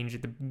can change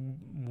at the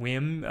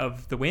whim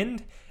of the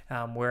wind,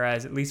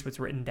 whereas at least what's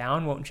written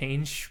down won't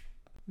change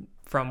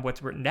from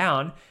what's written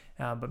down.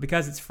 But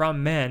because it's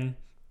from men,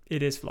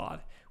 it is flawed.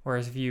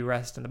 Whereas if you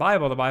rest in the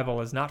Bible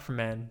is not from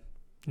men,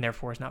 and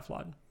therefore is not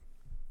flawed.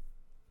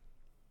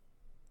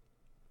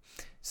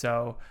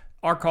 So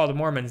our call to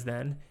Mormons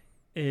then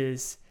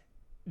is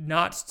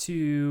not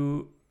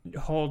to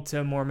hold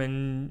to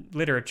Mormon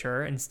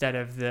literature instead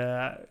of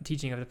the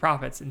teaching of the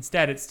prophets.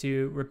 Instead, it's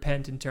to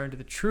repent and turn to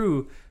the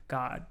true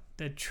God,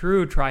 the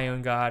true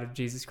triune God of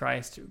Jesus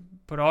Christ.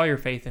 Put all your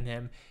faith in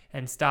him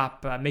and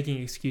stop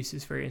making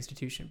excuses for your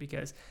institution,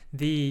 because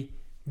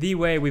the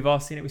way we've all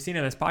seen it, we've seen it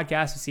on this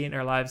podcast, we see it in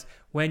our lives,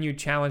 when you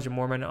challenge a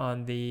Mormon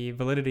on the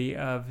validity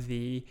of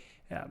the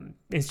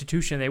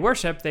institution they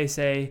worship, they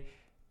say,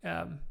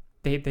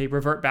 they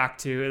revert back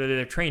to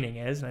their training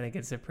is, and I think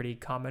it's a pretty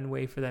common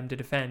way for them to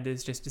defend,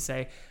 is just to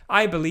say,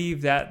 I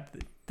believe that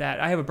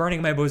I have a burning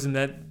in my bosom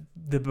that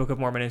the Book of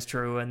Mormon is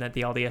true and that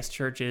the LDS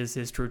church is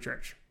his true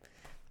church.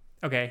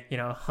 Okay,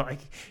 like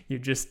you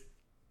just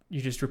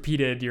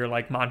repeated your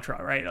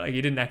mantra, right? Like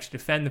you didn't actually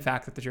defend the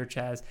fact that the church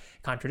has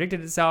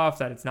contradicted itself,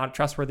 that it's not a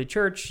trustworthy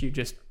church. You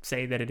just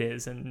say that it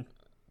is and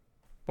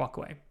walk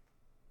away.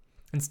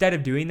 Instead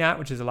of doing that,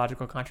 which is a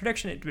logical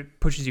contradiction, it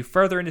pushes you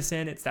further into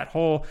sin. It's that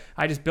whole,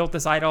 I just built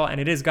this idol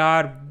and it is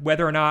God,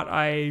 whether or not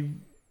I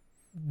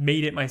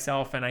made it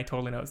myself and I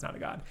totally know it's not a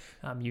God.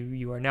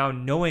 You are now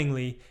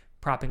knowingly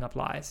propping up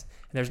lies.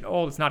 And there's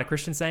it's not a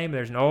Christian saying, but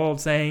there's an old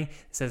saying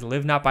that says,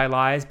 live not by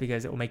lies,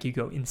 because it will make you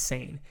go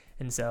insane.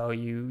 And so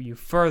you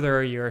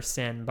further your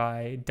sin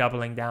by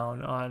doubling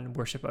down on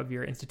worship of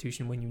your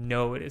institution when you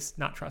know it is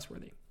not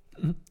trustworthy.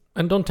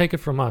 And don't take it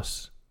from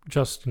us,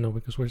 just,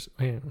 because we're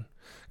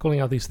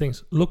calling out these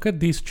things. Look at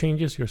these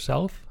changes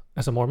yourself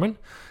as a Mormon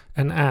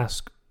and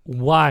ask,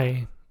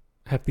 why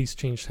have these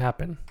changes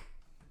happen?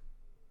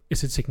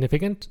 Is it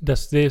significant?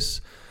 Does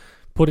this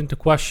put into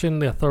question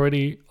the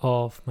authority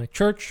of my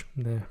church,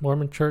 the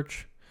Mormon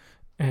church?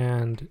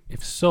 And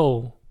if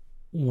so,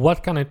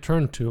 what can I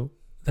turn to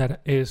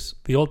that is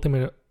the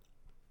ultimate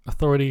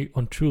authority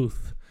on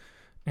truth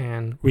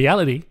and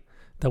reality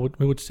that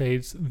we would say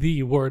is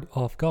the Word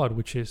of God,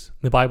 which is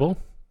the Bible,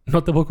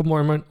 not the Book of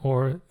Mormon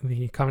or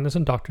the Covenants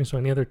and Doctrines or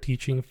any other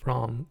teaching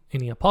from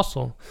any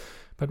apostle,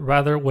 but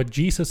rather what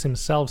Jesus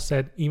himself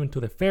said even to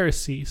the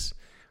Pharisees,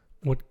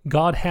 what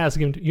God has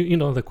given to you. You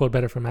know the quote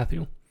better from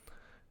Matthew.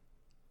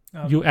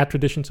 You add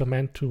traditions of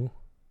man to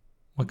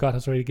what God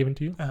has already given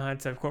to you.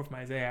 It's a quote from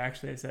Isaiah,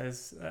 actually. It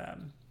says,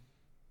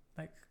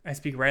 I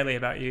speak rightly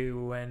about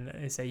you when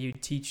I say you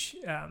teach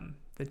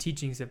the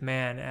teachings of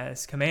man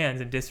as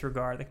commands and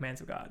disregard the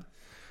commands of God.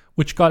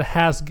 Which God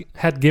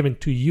had given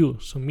to you.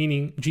 So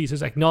meaning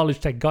Jesus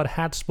acknowledged that God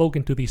had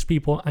spoken to these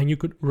people and you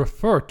could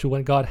refer to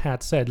what God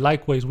had said.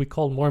 Likewise, we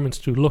call Mormons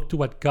to look to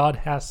what God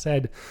has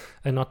said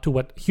and not to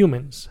what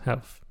humans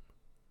have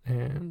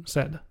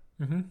said.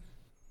 Mm-hmm.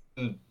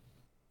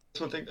 That's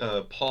one thing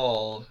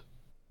Paul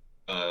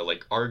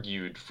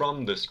argued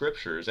from the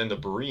scriptures, and the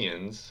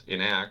Bereans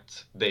in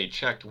Acts, they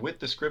checked with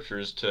the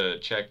scriptures to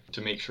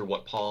make sure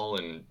what Paul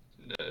and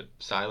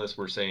Silas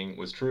were saying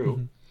was true.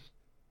 Mm-hmm.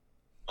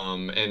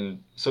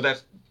 And so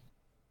that's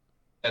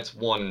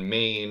one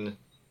main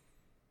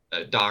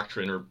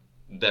doctrine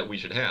that we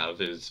should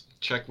have, is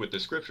check with the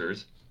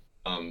scriptures.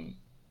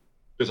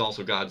 Because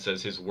also God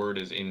says his word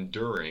is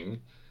enduring,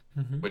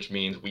 mm-hmm. which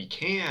means we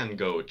can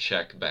go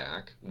check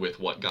back with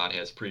what God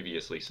has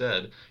previously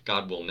said.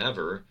 God will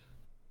never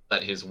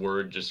let his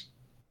word just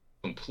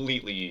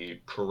completely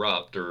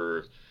corrupt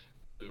or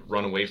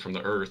run away from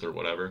the earth or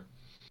whatever.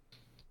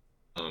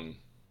 Do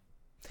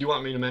you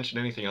want me to mention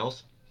anything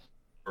else?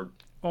 Or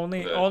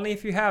only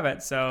if you have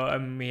it. So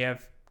we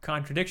have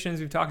contradictions.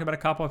 We've talked about a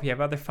couple. If you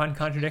have other fun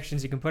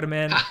contradictions, you can put them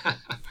in.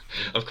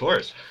 Of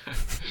course.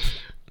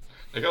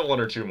 I got one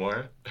or two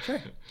more.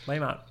 Sure. Lay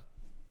them out.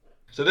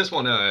 So this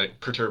one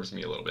perturbs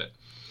me a little bit.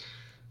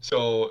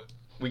 So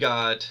we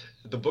got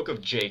the book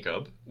of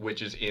Jacob,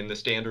 which is in the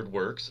standard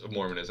works of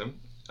Mormonism.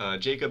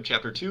 Jacob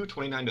chapter 2,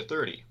 29 to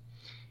 30.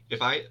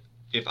 If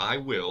I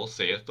will,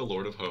 saith the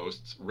Lord of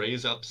hosts,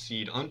 raise up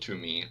seed unto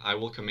me, I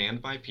will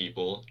command my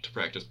people to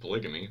practice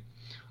polygamy.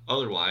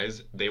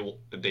 Otherwise,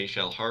 they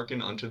shall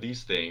hearken unto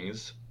these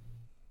things,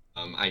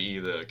 i.e.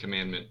 the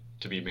commandment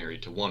to be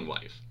married to one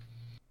wife.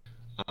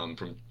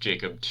 From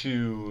Jacob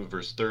 2,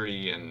 verse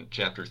 30, and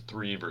chapter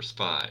 3, verse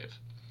 5.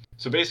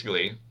 So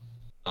basically,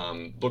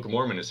 Book of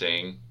Mormon is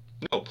saying,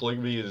 no,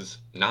 polygamy is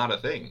not a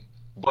thing.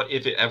 But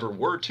if it ever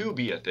were to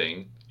be a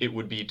thing, it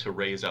would be to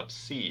raise up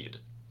seed.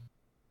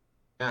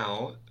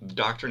 Now,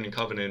 Doctrine and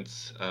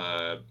Covenants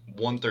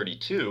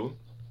 132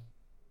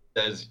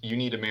 says you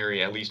need to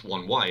marry at least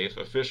one wife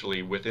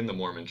officially within the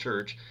Mormon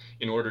Church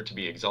in order to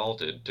be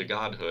exalted to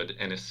godhood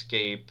and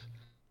escape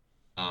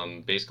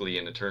basically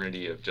an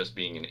eternity of just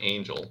being an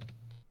angel.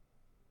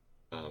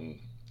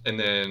 And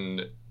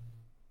then,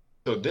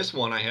 so this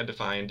one I had to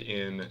find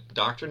in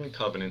Doctrine and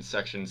Covenants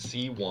section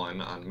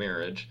C1 on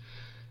marriage.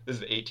 This is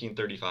the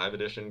 1835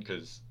 edition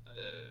because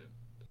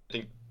I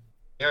think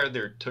they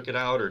either took it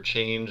out or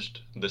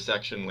changed the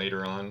section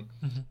later on.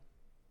 Mm-hmm.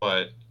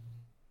 But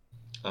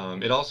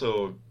it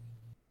also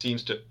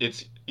seems to,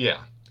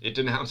 it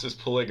denounces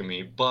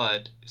polygamy,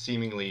 but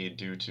seemingly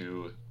due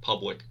to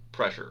public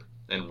pressure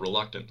and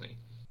reluctantly.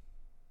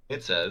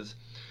 It says,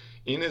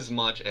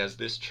 inasmuch as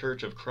this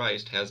Church of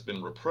Christ has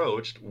been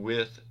reproached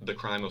with the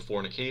crime of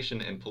fornication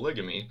and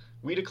polygamy,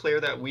 we declare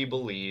that we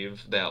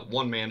believe that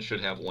one man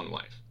should have one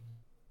wife.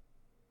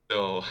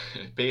 So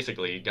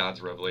basically,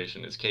 God's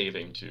revelation is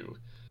caving to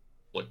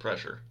public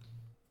pressure.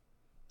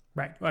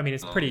 Right. Well, I mean,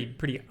 it's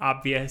pretty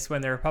obvious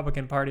when the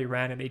Republican Party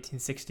ran in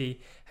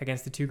 1860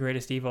 against the two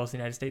greatest evils in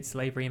the United States,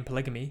 slavery and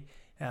polygamy,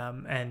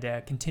 and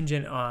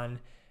contingent on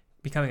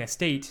becoming a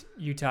state,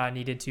 Utah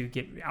needed to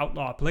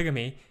outlaw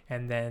polygamy,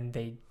 and then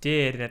they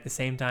did. And at the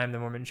same time, the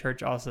Mormon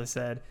Church also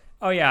said,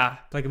 "Oh yeah,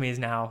 polygamy is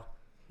now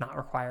not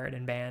required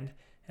and banned."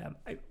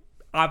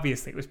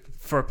 Obviously, it was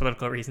for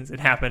political reasons. It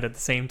happened at the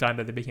same time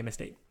that they became a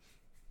state.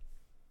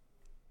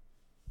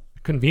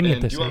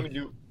 Convenient. And do you want me to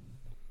do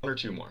one or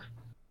two more?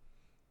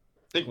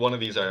 I think one of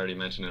these I already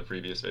mentioned in a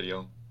previous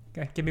video.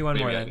 Okay, give me one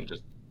more then.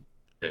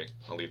 Okay,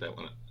 I'll leave that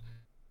one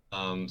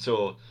up.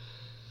 So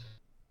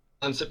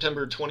on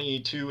September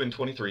 22 and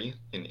 23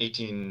 in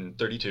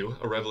 1832,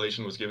 a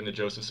revelation was given to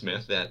Joseph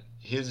Smith that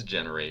his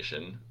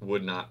generation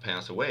would not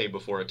pass away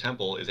before a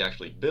temple is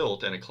actually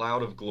built and a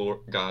cloud of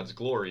God's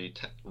glory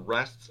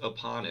rests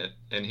upon it,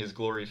 and his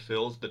glory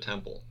fills the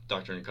temple.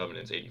 Doctrine and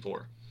Covenants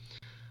 84.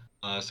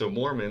 So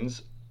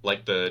Mormons,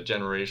 like the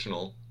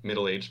generational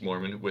middle-aged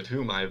Mormon with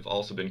whom I've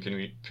also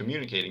been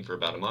communicating for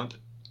about a month,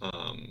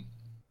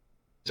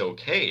 it's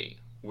okay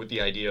with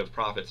the idea of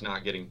prophets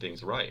not getting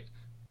things right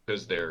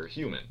because they're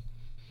human.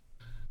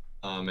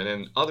 And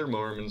then other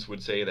Mormons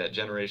would say that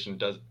generation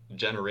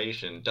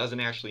doesn't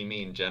actually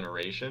mean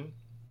generation,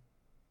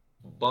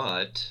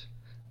 but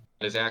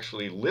is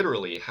actually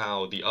literally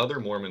how the other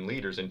Mormon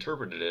leaders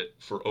interpreted it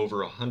for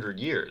over 100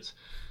 years.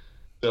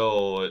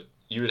 So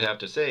you would have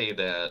to say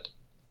that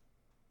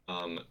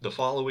the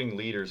following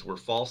leaders were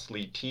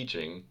falsely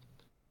teaching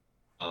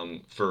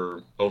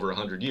for over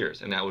 100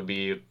 years, and that would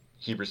be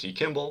Heber C.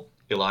 Kimball,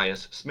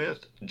 Elias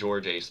Smith,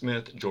 George A.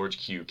 Smith, George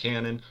Q.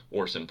 Cannon,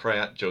 Orson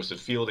Pratt, Joseph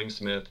Fielding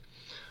Smith,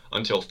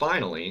 until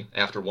finally,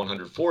 after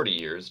 140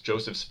 years,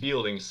 Joseph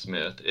Fielding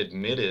Smith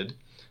admitted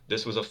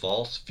this was a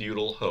false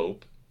feudal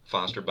hope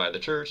fostered by the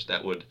church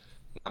that would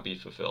not be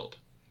fulfilled.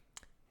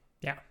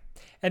 Yeah.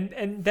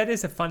 And that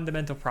is a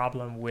fundamental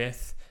problem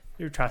with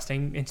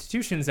trusting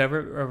institutions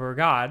over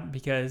God,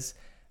 because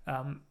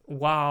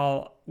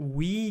while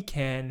we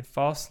can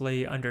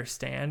falsely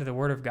understand the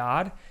Word of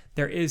God,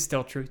 there is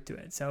still truth to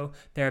it. So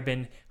there have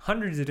been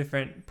hundreds of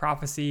different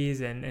prophecies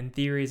and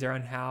theories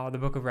around how the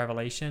book of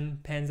Revelation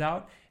pans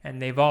out,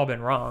 and they've all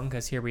been wrong,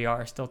 because here we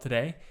are still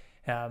today.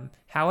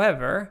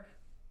 However,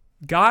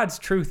 God's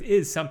truth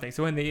is something.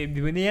 So when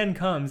the end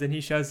comes and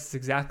he shows us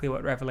exactly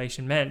what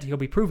Revelation meant, he'll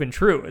be proven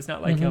true. It's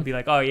not like he'll be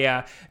like, oh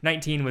yeah,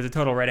 19 was a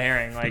total red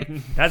herring. Like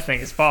that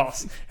thing is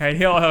false. Right?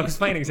 He'll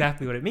explain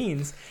exactly what it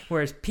means.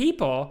 Whereas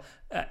people,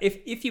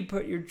 if you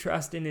put your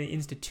trust in an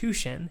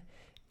institution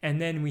and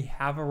then we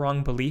have a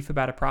wrong belief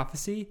about a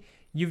prophecy,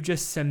 you've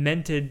just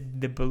cemented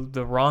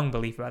the wrong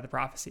belief about the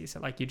prophecy. So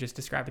like you just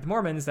described with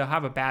Mormons, they'll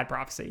have a bad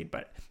prophecy.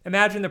 But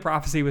imagine the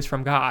prophecy was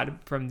from God,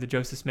 from the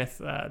Joseph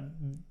Smith,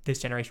 this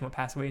generation will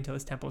pass away until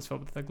his temple is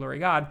filled with the glory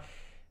of God.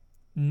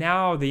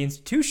 Now the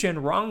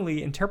institution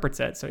wrongly interprets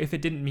it. So if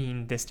it didn't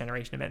mean this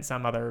generation, it meant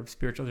some other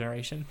spiritual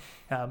generation.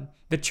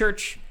 The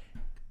church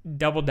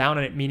doubled down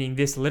on it, meaning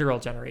this literal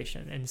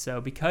generation. And so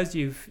because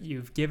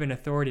you've given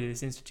authority to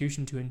this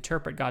institution to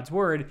interpret God's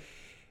word,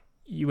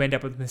 you end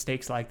up with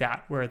mistakes like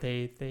that, where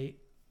they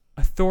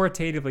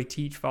authoritatively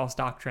teach false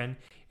doctrine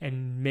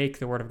and make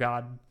the word of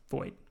God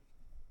void.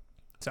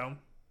 So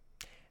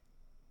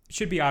it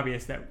should be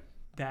obvious that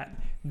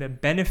the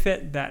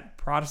benefit that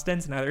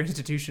Protestants and other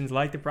institutions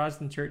like the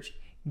Protestant church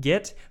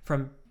get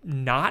from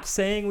not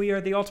saying we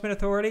are the ultimate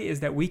authority is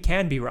that we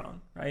can be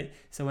wrong, right?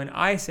 So when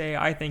I say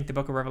I think the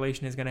book of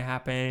Revelation is going to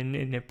happen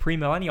in a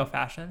premillennial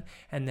fashion,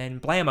 and then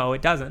blammo,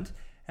 it doesn't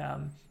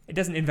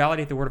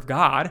invalidate the word of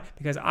God,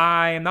 because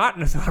I am not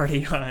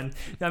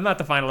I'm not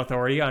the final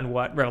authority on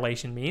what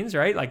Revelation means,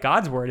 right? Like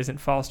God's word isn't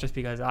false just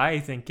because I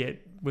think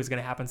it was going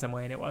to happen some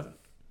way and it wasn't.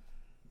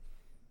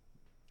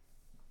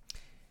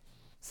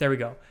 So there we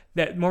go.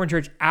 The Mormon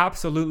Church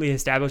absolutely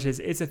establishes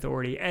its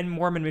authority, and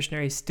Mormon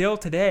missionaries still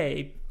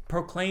today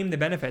proclaim the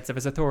benefits of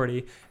its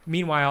authority.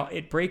 Meanwhile,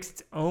 it breaks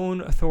its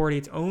own authority,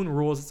 its own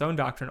rules, its own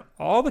doctrine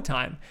all the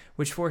time,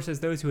 which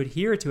forces those who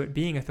adhere to it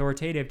being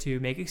authoritative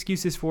to make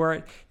excuses for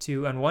it,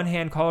 to on one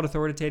hand call it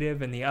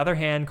authoritative and the other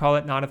hand call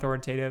it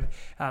non-authoritative,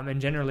 and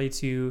generally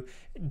to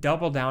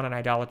double down on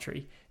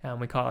idolatry.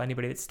 We call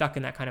anybody that's stuck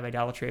in that kind of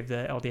idolatry of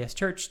the LDS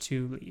church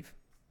to leave.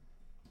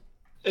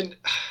 And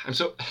I'm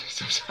so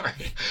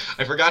sorry.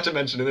 I forgot to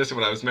mention this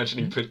when I was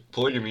mentioning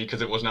polygamy,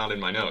 because it was not in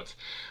my notes.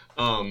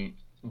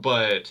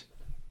 But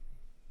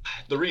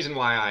the reason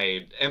why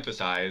I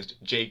emphasized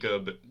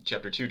Jacob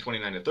chapter 2,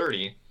 29 to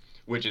 30,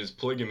 which is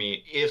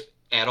polygamy, if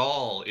at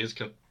all,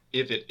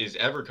 if it is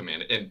ever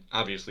commanded, and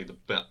obviously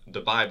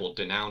the Bible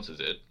denounces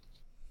it.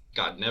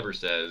 God never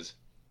says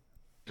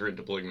you're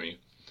into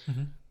polygamy.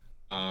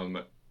 Mm-hmm.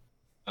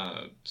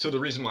 So the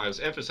reason why I was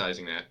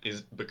emphasizing that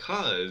is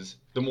because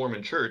the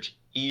Mormon Church,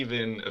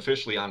 even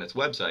officially on its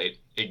website,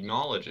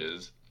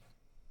 acknowledges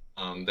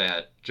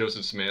that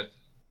Joseph Smith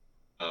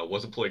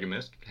was a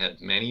polygamist, had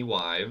many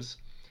wives,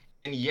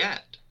 and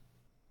yet,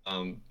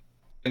 and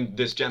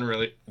this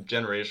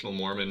generational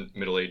Mormon,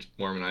 middle-aged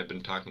Mormon I've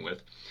been talking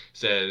with,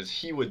 says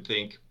he would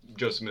think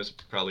Joseph Smith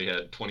probably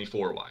had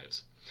 24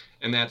 wives,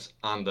 and that's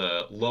on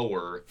the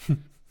lower,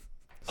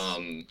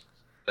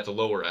 that's a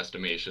lower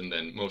estimation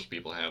than most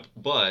people have.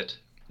 But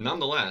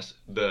nonetheless,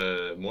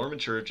 the Mormon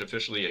Church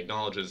officially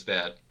acknowledges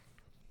that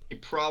he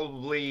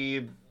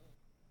probably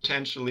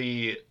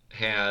potentially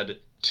had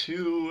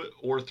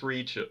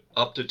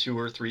up to two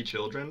or three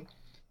children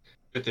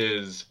with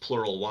his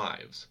plural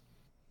wives.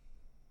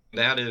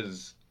 That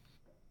is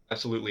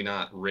absolutely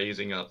not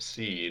raising up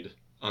seed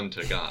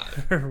unto God.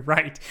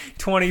 Right.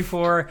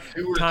 24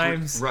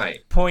 times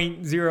right.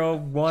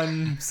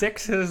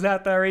 0.016, is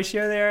that the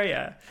ratio there?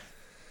 Yeah.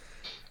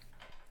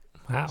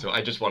 Wow. So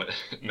I just want to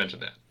mention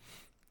that.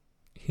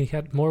 He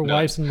had more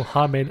wives than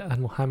Muhammad,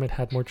 and Muhammad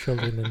had more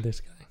children than this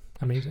guy.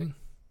 Amazing.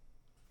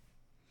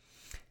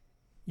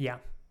 Yeah.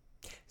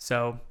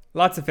 So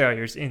lots of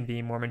failures in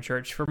the Mormon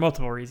Church for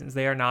multiple reasons.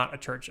 They are not a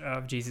church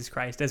of Jesus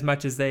Christ, as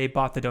much as they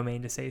bought the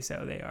domain to say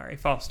so. They are a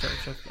false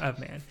church of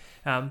man.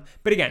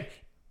 But again,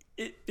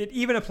 it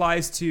even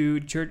applies to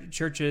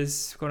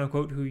churches, quote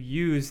unquote, who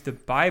use the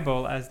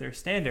Bible as their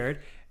standard.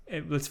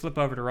 Let's flip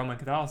over to Roman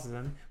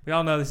Catholicism. We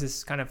all know this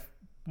is kind of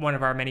one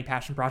of our many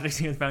passion projects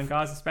here at Found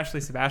Cause,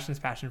 especially Sebastian's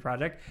passion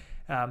project.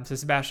 So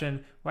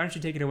Sebastian, why don't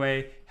you take it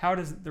away? How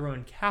does the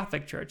Roman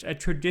Catholic Church, a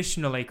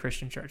traditionally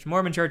Christian church,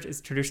 Mormon Church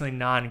is traditionally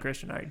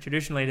non-Christian, right?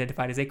 Traditionally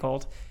identified as a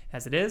cult,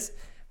 as it is.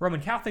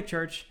 Roman Catholic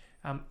Church,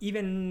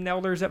 even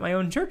elders at my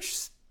own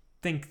church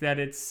think that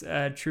it's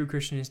a true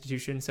Christian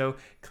institution. So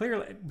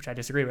clearly, which I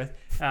disagree with,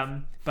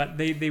 but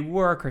they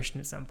were Christian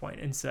at some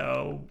point. And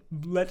so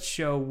let's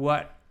show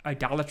what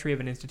idolatry of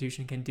an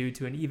institution can do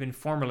to an even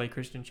formerly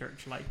Christian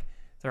church like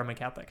the Roman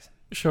Catholics.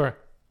 Sure.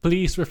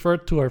 Please refer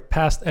to our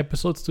past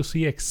episodes to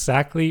see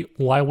exactly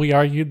why we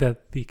argue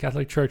that the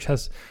Catholic Church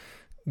has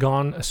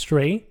gone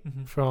astray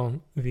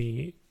from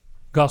the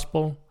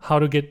gospel, how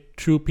to get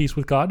true peace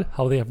with God,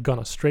 how they have gone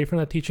astray from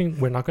that teaching.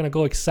 We're not going to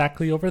go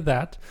exactly over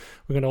that.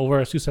 We're going to over,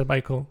 as you said,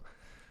 Michael,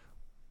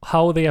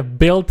 how they have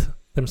built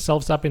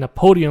themselves up in a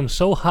podium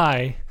so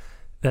high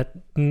that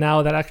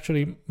now that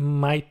actually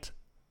might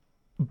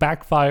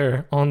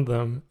backfire on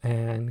them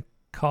and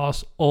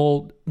cause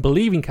all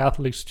believing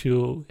Catholics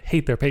to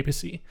hate their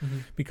papacy,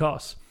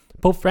 because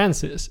Pope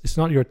Francis is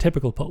not your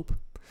typical pope.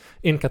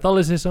 In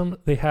Catholicism,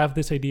 they have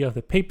this idea of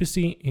the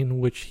papacy in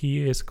which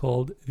he is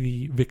called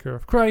the Vicar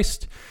of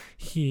Christ.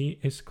 He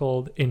is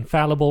called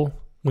infallible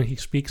when he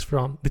speaks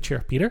from the chair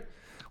of Peter,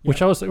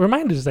 which I was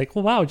reminded is like,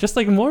 oh, wow, just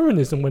like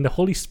Mormonism, when the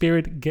Holy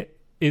Spirit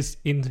is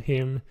in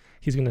him,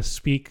 he's going to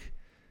speak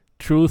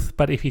truth.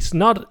 But if he's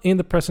not in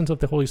the presence of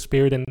the Holy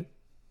Spirit, and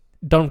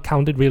don't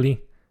count it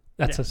really,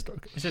 that's a story.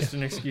 It's just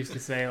an excuse to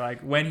say,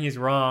 like, when he's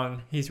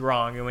wrong, he's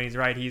wrong, and when he's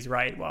right, he's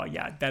right. Well,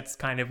 yeah, that's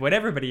kind of what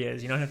everybody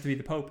is. You don't have to be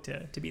the Pope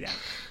to be that.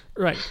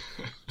 Right.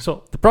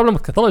 So the problem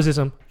with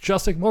Catholicism,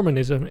 just like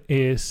Mormonism,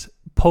 is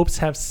popes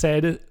have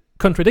said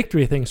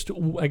contradictory things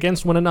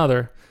against one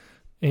another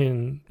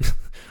in,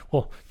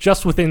 well,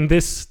 just within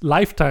this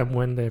lifetime,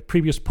 when the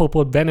previous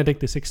Pope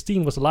Benedict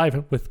XVI was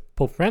alive with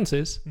Pope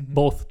Francis,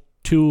 both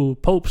two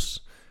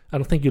popes. I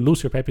don't think you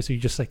lose your papacy, you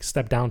just like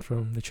step down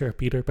from the chair of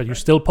Peter, but you're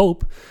still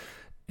Pope.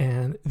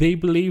 And they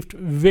believed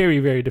very,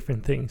 very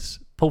different things.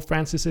 Pope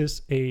Francis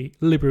is a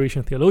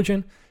liberation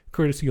theologian,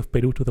 courtesy of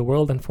Peru to the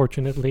world,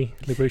 unfortunately,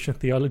 liberation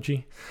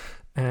theology.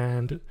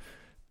 And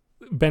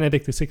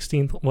Benedict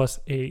XVI was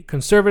a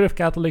conservative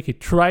Catholic. He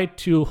tried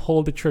to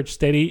hold the church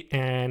steady,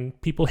 and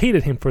people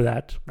hated him for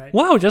that. Right.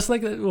 Wow,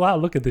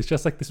 look at this.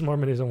 Just like this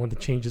Mormonism when the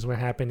changes were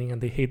happening,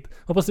 and they hate,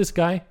 what was this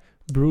guy?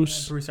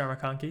 Bruce R.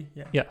 McConkie,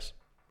 yeah. Yes.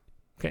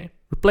 Okay.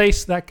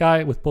 Replace that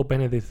guy with Pope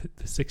Benedict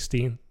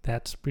XVI.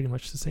 That's pretty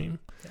much the same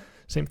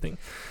thing.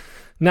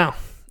 Now,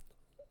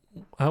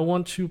 I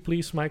want you,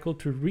 please, Michael,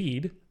 to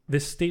read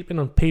this statement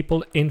on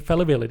papal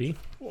infallibility.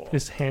 Whoa.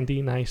 This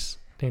handy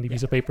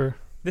piece of paper.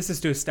 This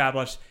is to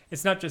establish,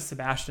 it's not just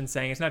Sebastian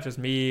saying, it's not just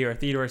me or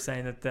Theodore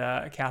saying that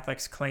the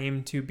Catholics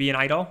claim to be an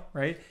idol,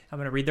 right? I'm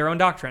going to read their own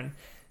doctrine.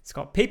 It's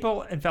called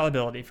Papal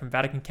Infallibility from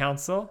Vatican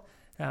Council,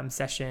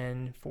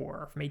 Session 4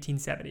 from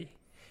 1870.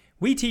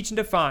 We teach and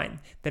define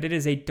that it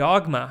is a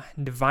dogma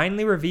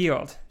divinely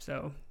revealed.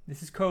 So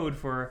this is code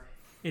for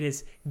it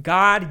is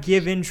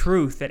God-given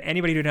truth that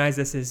anybody who denies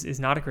this is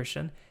not a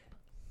Christian.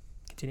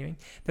 Continuing,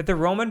 that the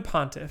Roman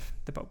pontiff,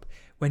 the Pope,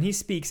 when he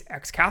speaks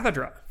ex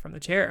cathedra from the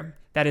chair,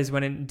 that is,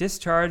 when in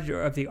discharge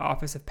of the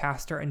office of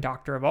pastor and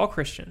doctor of all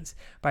Christians,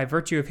 by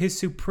virtue of his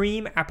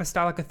supreme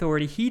apostolic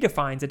authority, he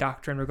defines a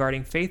doctrine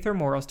regarding faith or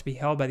morals to be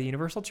held by the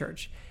universal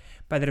church,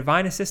 by the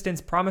divine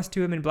assistance promised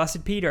to him in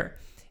blessed Peter,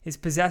 is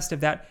possessed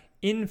of that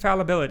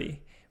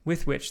infallibility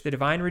with which the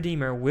divine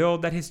Redeemer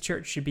willed that his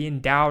church should be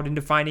endowed in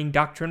defining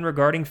doctrine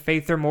regarding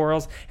faith or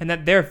morals, and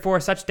that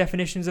therefore such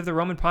definitions of the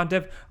Roman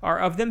pontiff are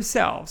of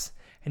themselves,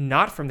 and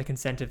not from the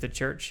consent of the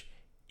church,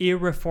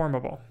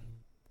 irreformable.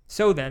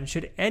 So then,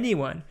 should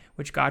anyone,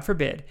 which God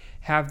forbid,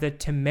 have the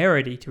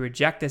temerity to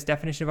reject this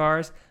definition of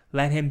ours,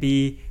 let him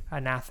be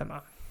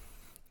anathema.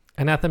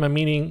 Anathema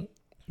meaning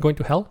going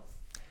to hell?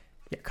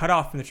 Yeah, cut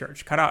off from the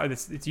church. Cut out.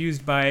 It's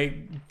used by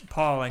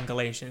Paul in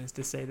Galatians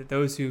to say that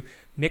those who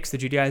mix, the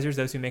Judaizers,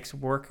 those who mix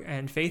work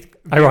and faith,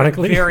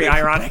 ironically, very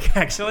ironic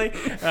actually,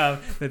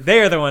 that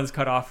they are the ones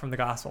cut off from the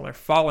gospel. They're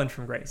fallen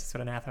from grace. That's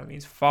what anathema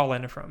means,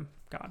 fallen from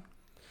God.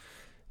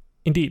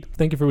 Indeed.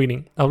 Thank you for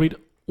reading. I'll read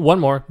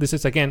one more. This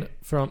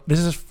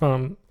is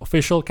from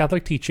official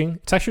Catholic teaching.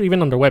 It's actually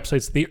even on their website.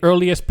 It's the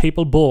earliest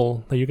papal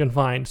bull that you can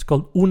find. It's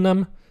called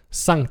Unam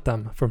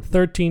Sanctam from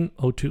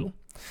 1302.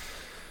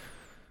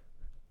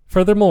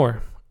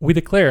 Furthermore, we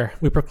declare,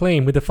 we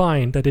proclaim, we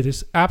define that it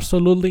is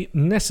absolutely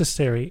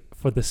necessary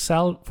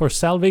for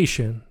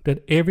salvation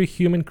that every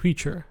human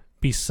creature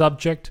be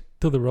subject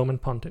to the Roman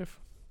pontiff.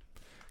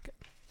 Okay.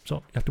 So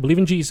you have to believe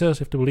in Jesus,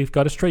 you have to believe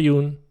God is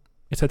triune,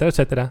 etc.,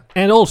 etc.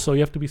 And also you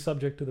have to be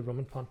subject to the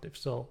Roman pontiff.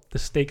 So the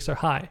stakes are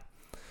high.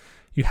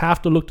 You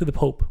have to look to the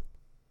Pope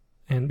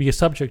and be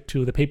subject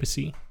to the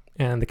papacy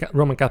and the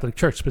Roman Catholic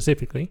Church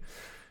specifically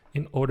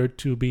in order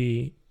to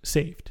be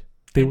saved.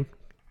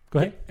 Go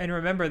ahead. And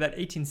remember that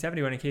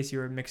 1871, in case you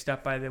were mixed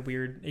up by the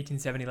weird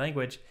 1870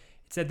 language,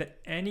 it said that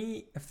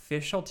any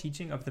official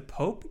teaching of the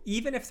Pope,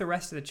 even if the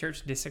rest of the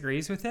church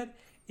disagrees with it,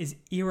 is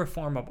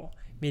irreformable,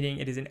 meaning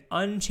it is an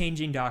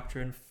unchanging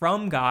doctrine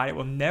from God. It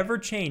will never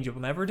change. It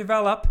will never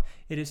develop.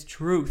 It is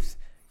truth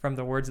from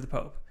the words of the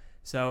Pope.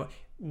 So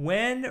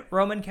when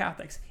Roman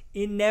Catholics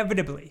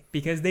inevitably,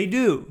 because they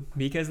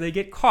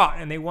get caught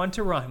and they want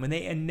to run, when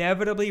they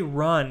inevitably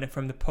run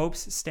from the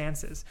Pope's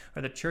stances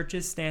or the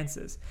Church's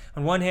stances,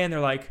 on one hand, they're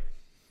like,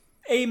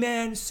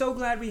 amen, so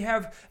glad we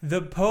have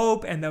the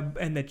Pope and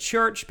the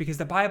Church because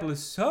the Bible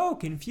is so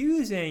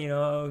confusing,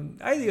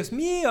 ay Dios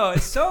mío,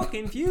 it's so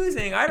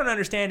confusing. I don't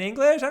understand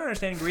English, I don't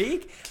understand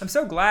Greek. I'm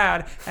so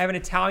glad I have an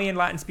Italian,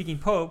 Latin-speaking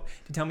Pope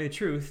to tell me the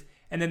truth.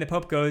 And then the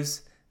Pope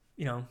goes,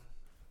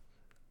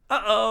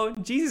 uh-oh,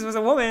 Jesus was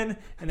a woman.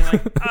 And they're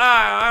like,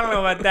 I don't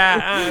know about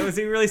that. Was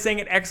he really saying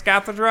it ex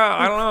cathedra?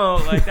 I don't know.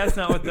 Like, that's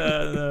not what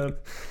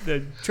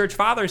the church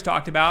fathers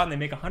talked about. And they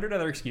make 100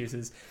 other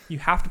excuses. You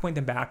have to point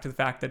them back to the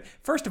fact that,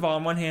 first of all,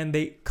 on one hand,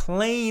 they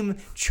claim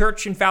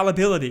church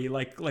infallibility,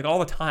 like all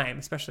the time,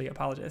 especially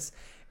apologists.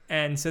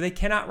 And so they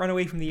cannot run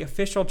away from the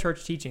official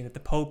church teaching that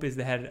the Pope is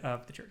the head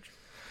of the church.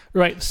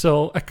 Right.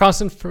 So a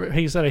constant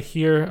phrase that I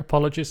hear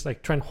apologists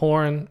like Trent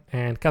Horn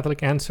and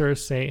Catholic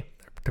Answers say,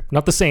 they're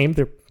not the same.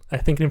 I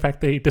think, in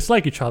fact, they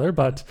dislike each other,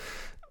 but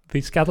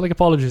these Catholic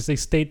apologists, they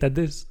state that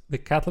the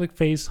Catholic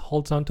faith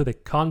holds on to the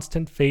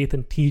constant faith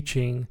and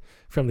teaching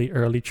from the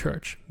early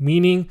church,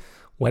 meaning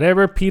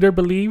whatever Peter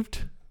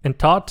believed and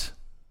taught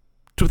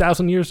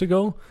 2,000 years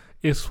ago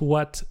is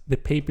what the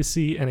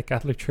papacy and the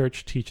Catholic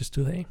Church teaches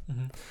today.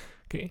 Mm-hmm.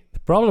 Okay. The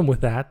problem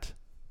with that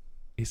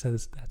is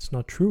that that's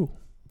not true.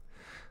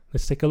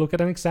 Let's take a look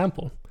at an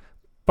example.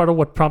 Part of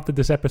what prompted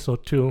this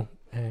episode too,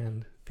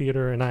 and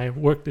Theodore and I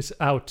worked this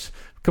out,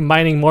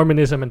 combining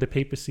Mormonism and the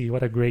papacy.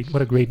 What a great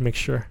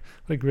mixture!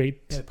 What a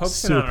great the Pope's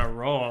soup. Been on a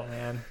roll,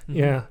 man. Mm-hmm.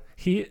 Yeah,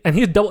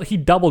 he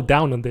doubled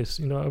down on this.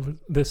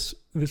 This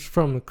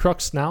from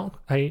Crux Now.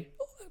 For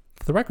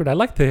the record, I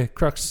like the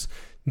Crux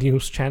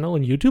News channel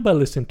on YouTube. I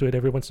listen to it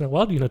every once in a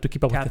while. To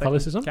keep up with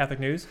Catholicism. Catholic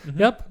news. Mm-hmm.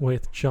 Yep,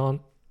 with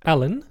John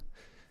Allen,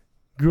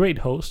 great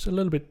host. A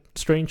little bit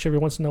strange every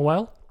once in a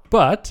while,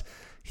 but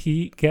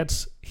he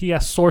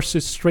has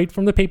sources straight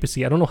from the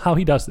papacy. I don't know how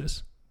he does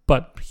this,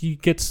 but he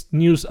gets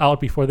news out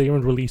before they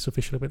even release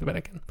officially with the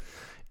Vatican.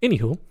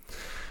 Anywho,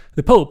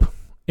 the Pope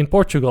in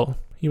Portugal,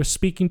 he was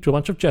speaking to a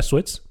bunch of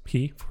Jesuits.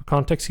 For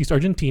context, he's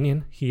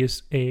Argentinian.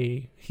 He's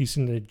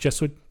in the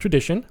Jesuit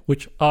tradition,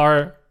 which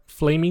are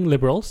flaming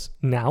liberals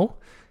now.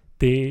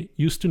 They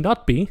used to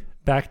not be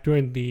back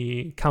during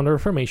the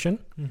Counter-Reformation.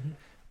 Mm-hmm.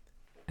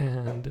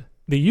 And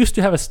they used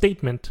to have a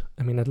statement.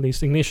 I mean, at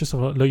least Ignatius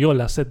of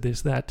Loyola said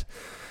this, that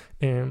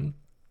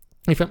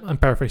if I'm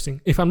paraphrasing,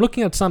 if I'm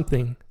looking at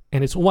something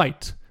and it's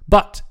white,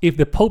 but if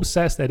the Pope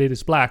says that it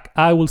is black,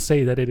 I will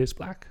say that it is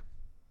black.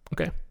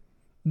 Okay.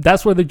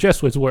 That's where the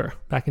Jesuits were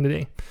back in the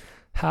day.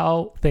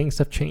 How things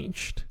have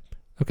changed.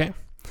 Okay.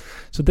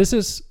 So this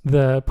is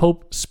the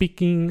Pope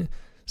speaking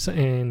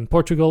in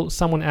Portugal.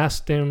 Someone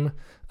asked him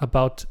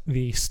about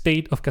the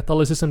state of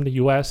Catholicism in the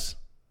U.S.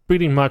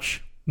 Pretty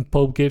much, the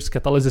Pope gives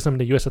Catholicism in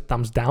the U.S. a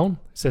thumbs down.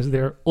 Says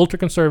they're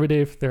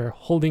ultra-conservative, they're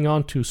holding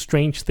on to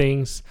strange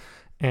things,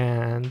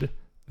 and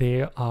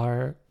they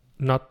are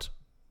not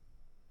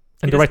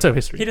in the right side of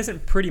history. He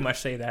doesn't pretty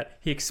much say that.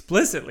 He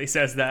explicitly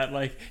says that.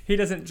 Like, he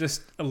doesn't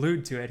just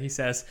allude to it. He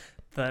says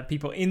the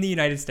people in the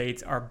United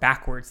States are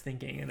backwards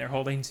thinking, and they're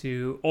holding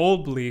to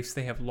old beliefs.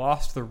 They have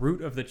lost the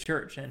root of the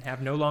church and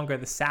have no longer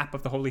the sap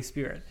of the Holy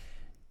Spirit.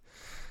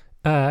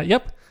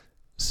 Yep.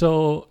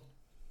 So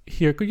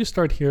here, could you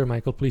start here,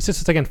 Michael, please?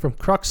 This is again from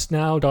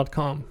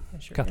cruxnow.com.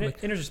 Sure.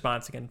 In his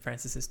response, again,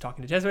 Francis is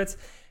talking to Jesuits.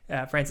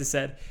 Francis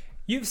said,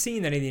 "You've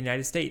seen that in the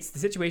United States, the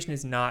situation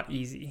is not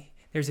easy.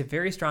 There's a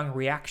very strong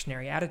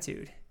reactionary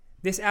attitude.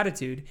 This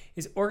attitude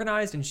is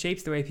organized and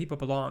shapes the way people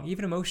belong,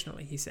 even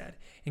emotionally," he said,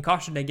 and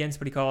cautioned against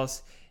what he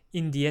calls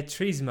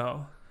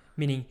indietrismo,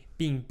 meaning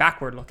being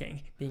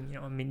backward-looking, being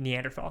a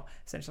Neanderthal,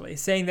 essentially,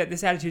 saying that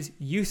this attitude is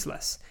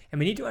useless, and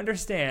we need to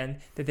understand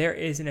that there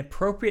is an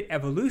appropriate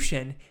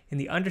evolution in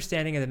the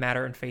understanding of the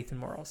matter in faith and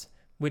morals,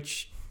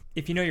 which,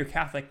 if you know your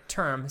Catholic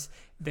terms,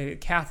 the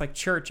Catholic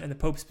Church and the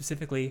Pope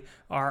specifically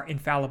are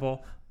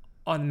infallible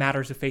on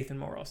matters of faith and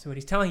morals. So what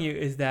he's telling you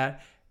is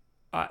that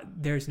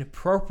there's an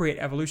appropriate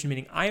evolution,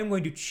 meaning I am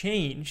going to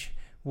change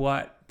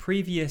what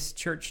previous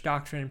church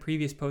doctrine and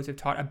previous popes have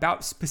taught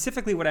about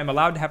specifically what I'm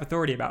allowed to have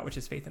authority about, which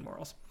is faith and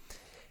morals.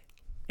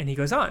 And he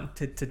goes on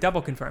to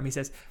double confirm. He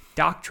says,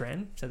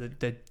 doctrine, so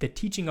the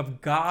teaching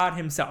of God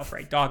himself,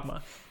 right,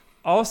 dogma,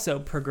 also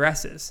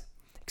progresses,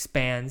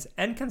 expands,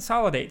 and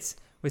consolidates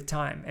with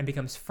time and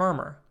becomes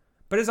firmer,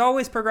 but is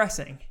always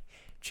progressing.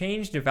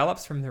 Change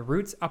develops from the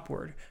roots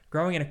upward,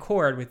 growing in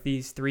accord with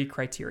these three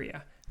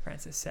criteria,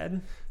 Francis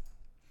said.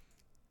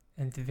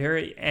 And at the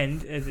very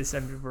end,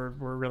 we're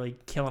really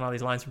killing all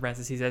these lines from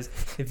Francis. He says,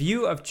 the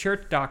view of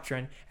church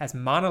doctrine as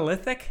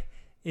monolithic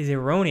is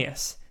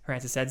erroneous,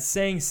 Francis said,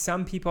 saying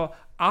some people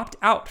opt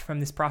out from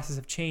this process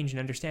of change and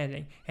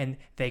understanding, and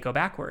they go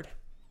backward.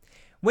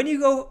 When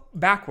you go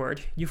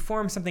backward, you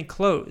form something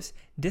closed,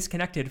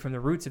 disconnected from the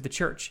roots of the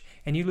church,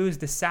 and you lose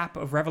the sap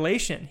of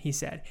revelation, he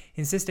said,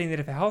 insisting that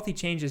if a healthy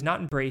change is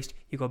not embraced,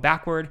 you go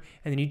backward,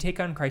 and then you take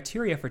on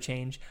criteria for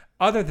change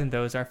other than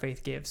those our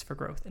faith gives for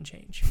growth and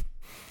change.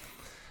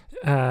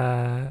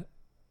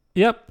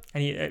 Yep.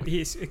 And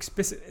he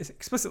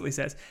explicitly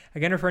says,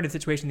 again referring to the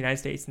situation in the United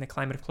States and the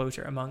climate of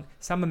closure among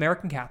some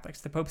American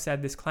Catholics, the Pope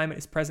said this climate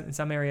is present in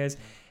some areas,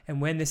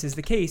 and when this is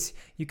the case,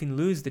 you can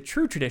lose the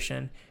true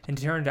tradition and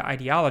turn to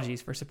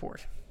ideologies for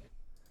support.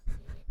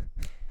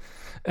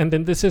 And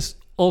then this is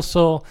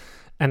also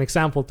an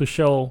example to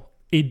show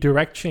a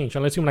direct change.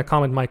 Unless you want to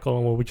comment, Michael,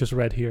 on what we just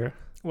read here.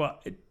 Well,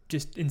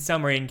 just in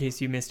summary, in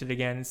case you missed it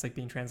again, it's like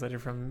being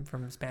translated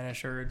from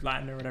Spanish or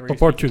Latin or whatever. Or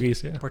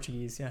Portuguese, yeah.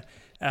 Portuguese, yeah.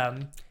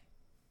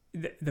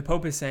 The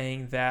Pope is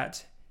saying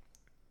that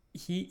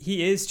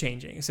he is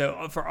changing.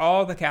 So for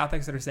all the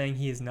Catholics that are saying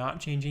he is not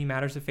changing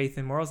matters of faith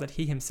and morals, that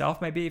he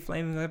himself might be a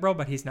flaming liberal,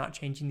 but he's not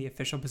changing the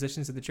official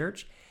positions of the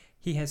church,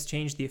 he has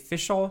changed the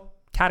official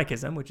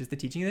catechism, which is the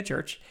teaching of the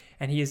church,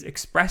 and he is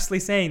expressly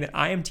saying that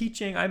I'm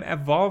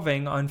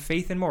evolving on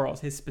faith and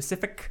morals, his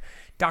specific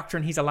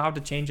doctrine. He's allowed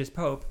to change as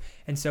Pope.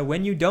 And so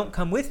when you don't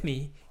come with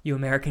me, you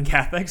American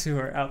Catholics who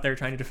are out there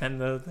trying to defend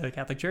the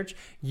Catholic Church,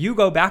 you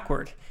go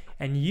backward,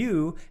 and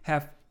you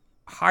have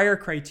higher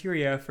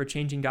criteria for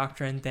changing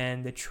doctrine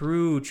than the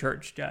true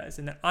church does,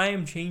 and that I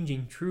am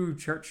changing true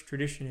church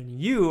tradition, and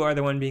you are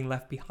the one being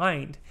left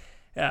behind.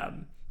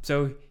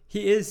 So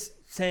he is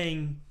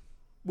saying,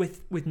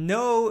 with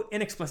no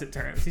inexplicit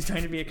terms, he's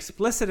trying to be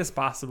explicit as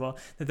possible,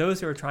 that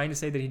those who are trying to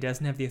say that he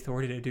doesn't have the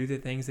authority to do the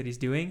things that he's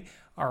doing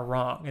are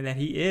wrong, and that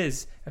he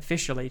is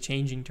officially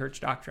changing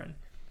church doctrine.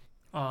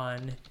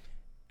 On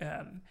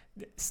the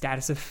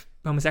status of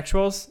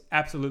homosexuals,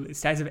 absolutely. The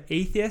status of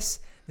atheists,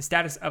 the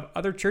status of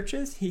other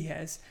churches, he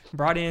has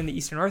brought in the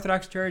Eastern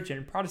Orthodox Church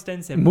and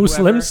Protestants and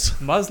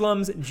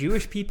Muslims,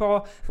 Jewish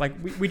people. Like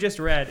we just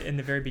read in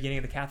the very beginning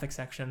of the Catholic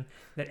section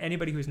that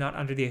anybody who's not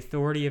under the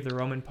authority of the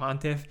Roman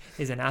pontiff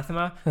is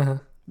anathema. Uh-huh.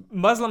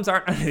 Muslims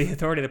aren't under the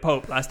authority of the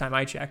Pope, last time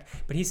I checked.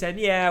 But he said,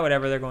 yeah,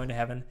 whatever, they're going to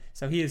heaven.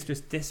 So he is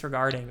just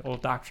disregarding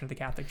old doctrine of the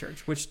Catholic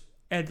Church, which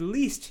at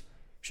least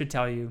should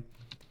tell you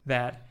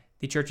that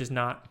the church is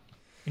not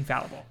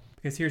infallible.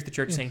 Because here's the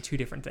church saying two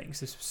different things.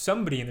 So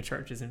somebody in the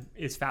church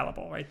is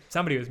fallible, right?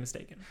 Somebody was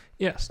mistaken.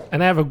 Yes.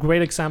 And I have a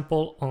great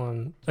example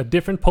on a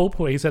different Pope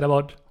who he said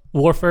about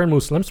warfare and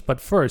Muslims.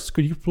 But first,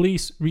 could you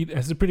please read,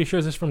 as I'm pretty sure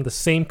this is from the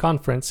same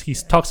conference, he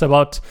talks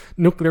about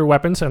nuclear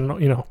weapons and,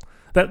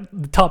 that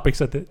the topics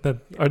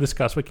that are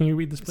discussed. But can you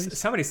read this, please?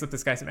 Somebody slipped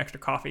this guy some extra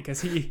coffee because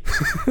he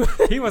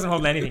wasn't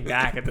holding anything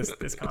back at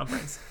this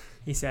conference.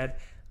 He said,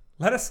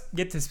 let us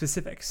get to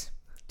specifics.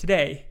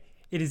 Today,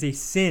 it is a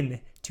sin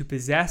to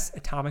possess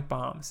atomic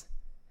bombs.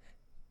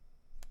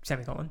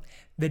 Semicolon.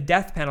 The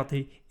death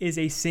penalty is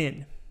a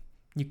sin.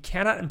 You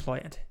cannot employ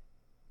it.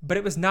 But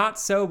it was not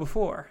so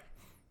before.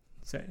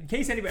 So in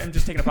case anybody, I'm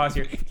just taking a pause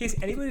here. In case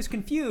anybody is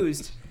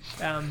confused,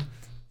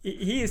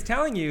 he is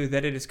telling you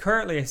that it is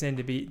currently a sin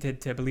to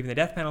believe in the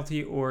death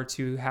penalty or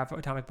to have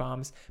atomic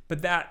bombs,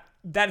 but that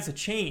is a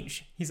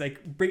change. He's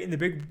like bringing the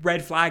big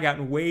red flag out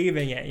and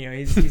waving it.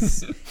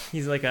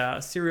 He's like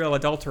a serial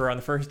adulterer on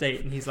the first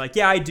date, and he's like,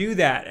 yeah, I do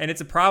that, and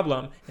it's a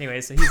problem.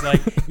 Anyway, so he's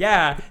like,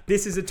 yeah,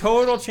 this is a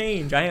total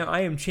change.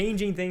 I am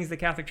changing things the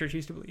Catholic Church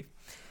used to believe.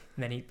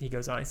 And then he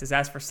goes on. He says,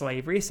 as for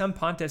slavery, some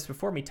pontiffs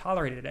before me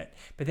tolerated it,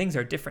 but things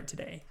are different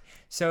today.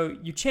 So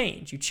you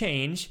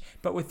change,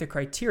 but with the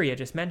criteria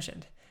just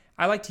mentioned.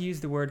 I like to use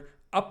the word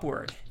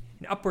upward,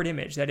 an upward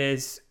image, that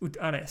is ut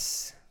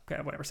anus.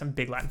 Whatever, some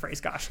big Latin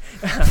phrase, gosh.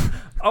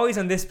 Always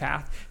on this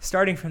path,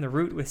 starting from the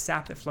root with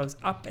sap that flows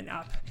up and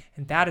up.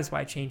 And that is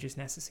why change is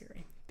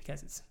necessary,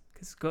 because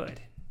it's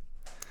good.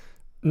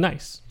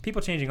 Nice.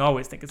 People changing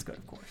always think it's good,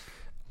 of course.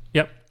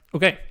 Yep.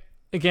 Okay.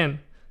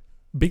 Again,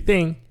 big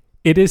thing.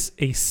 It is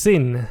a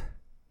sin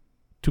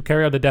to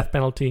carry out the death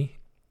penalty.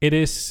 It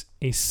is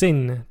a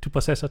sin to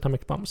possess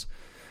atomic bombs.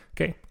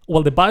 Okay.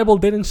 Well, the Bible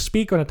didn't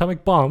speak on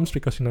atomic bombs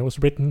because, it was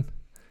written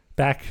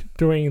back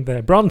during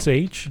the Bronze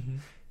Age. Mm-hmm.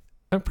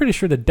 I'm pretty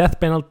sure the death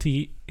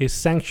penalty is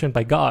sanctioned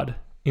by God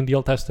in the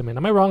Old Testament.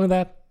 Am I wrong on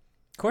that?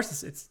 Of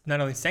course, it's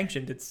not only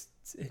sanctioned, it's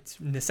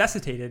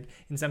necessitated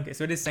in some cases.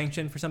 So it is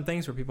sanctioned for some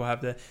things where people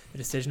have the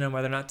decision on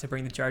whether or not to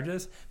bring the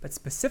charges. But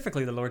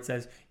specifically, the Lord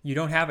says you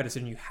don't have a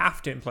decision. You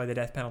have to employ the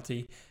death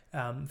penalty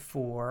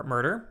for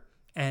murder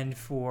and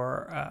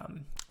for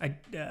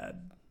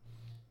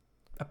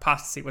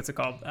apostasy. What's it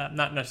called?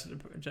 Not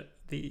necessarily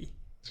the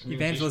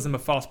evangelism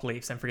of false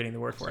beliefs. I'm forgetting the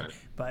word for it.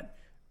 But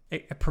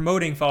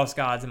promoting false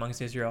gods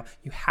amongst Israel,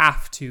 you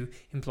have to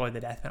employ the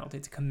death penalty.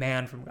 It's a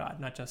command from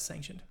God, not just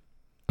sanctioned.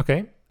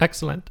 Okay,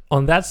 excellent.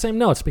 On that same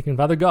note, speaking of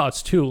other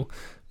gods too,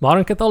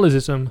 modern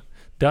Catholicism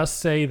does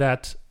say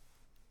that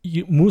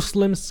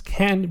Muslims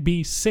can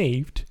be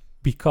saved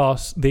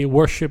because they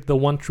worship the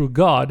one true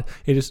God.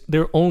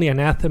 They're only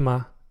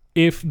anathema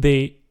if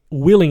they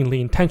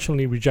willingly,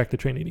 intentionally reject the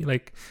Trinity.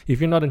 Like,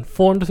 if you're not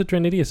informed of the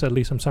Trinity, as at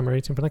least some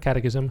summaries from the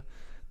Catechism,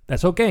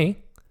 that's okay.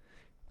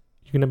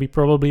 You're going to be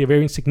probably a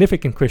very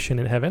insignificant Christian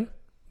in heaven,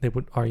 they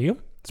would argue,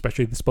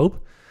 especially this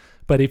Pope.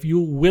 But if you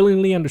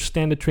willingly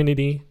understand the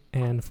Trinity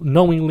and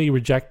knowingly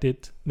reject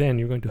it, then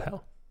you're going to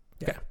hell.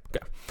 Yeah.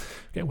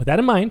 Okay. With that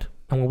in mind,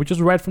 and what we just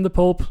read from the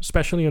Pope,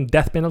 especially on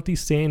death penalty,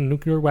 sin,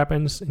 nuclear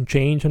weapons, and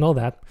change and all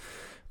that,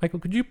 Michael,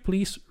 could you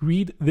please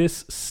read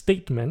this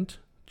statement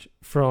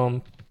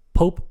from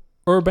Pope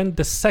Urban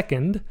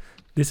II?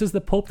 This is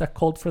the Pope that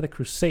called for the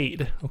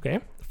crusade,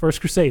 okay? First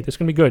crusade. It's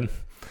going to be good.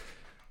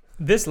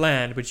 This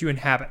land which you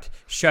inhabit,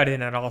 shut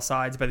in on all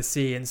sides by the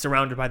sea and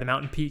surrounded by the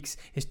mountain peaks,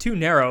 is too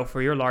narrow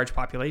for your large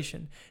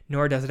population,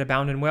 nor does it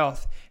abound in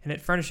wealth, and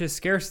it furnishes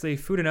scarcely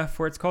food enough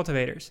for its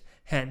cultivators.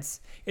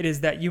 Hence, it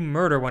is that you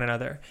murder one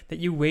another, that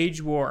you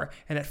wage war,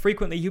 and that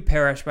frequently you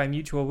perish by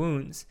mutual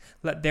wounds.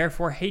 Let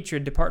therefore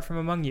hatred depart from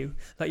among you.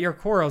 Let your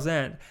quarrels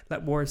end.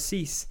 Let wars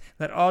cease.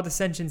 Let all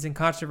dissensions and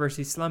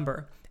controversies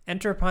slumber.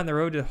 Enter upon the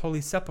road to the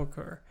Holy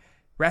Sepulchre.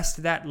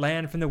 Wrest that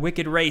land from the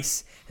wicked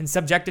race, and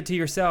subject it to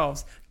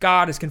yourselves.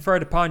 God has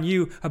conferred upon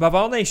you, above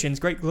all nations,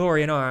 great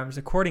glory and arms.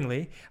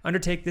 Accordingly,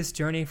 undertake this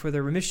journey for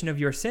the remission of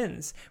your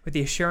sins, with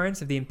the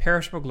assurance of the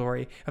imperishable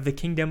glory of the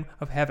kingdom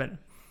of heaven.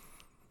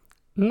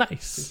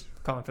 Nice.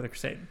 Calling for the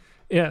crusade.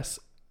 Yes.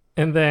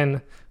 And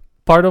then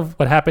part of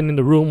what happened in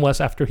the room was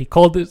after he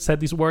called it, said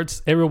these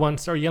words, everyone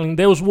started yelling,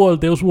 Deus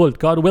vult,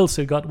 God wills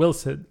it, God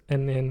wills it.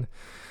 And then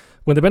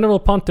when the Venerable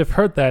Pontiff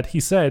heard that, he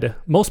said,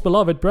 Most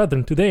beloved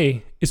brethren,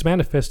 today is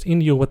manifest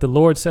in you what the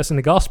Lord says in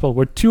the gospel,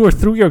 where 2 or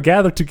 3 are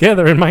gathered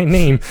together in my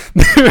name,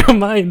 there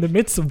am I in the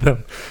midst of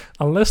them.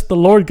 Unless the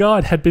Lord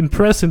God had been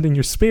present in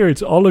your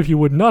spirits, all of you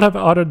would not have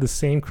uttered the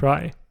same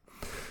cry.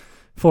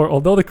 For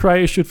although the cry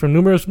issued from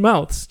numerous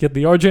mouths, yet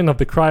the origin of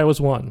the cry was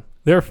one.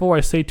 Therefore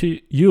I say to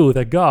you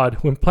that God,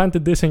 who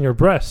implanted this in your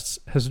breasts,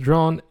 has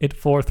drawn it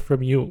forth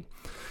from you.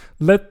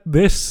 Let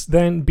this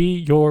then be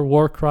your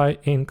war cry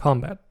in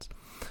combat,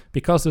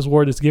 because this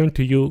word is given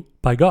to you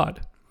by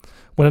God.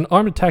 When an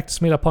armed attack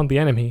is made upon the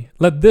enemy,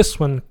 let this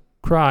one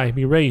cry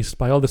be raised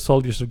by all the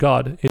soldiers of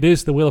God. It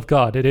is the will of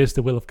God. It is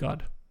the will of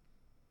God.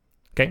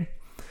 Okay?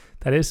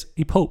 That is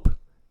a pope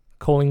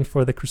calling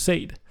for the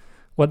crusade.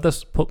 What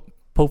does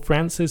Pope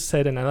Francis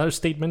said in another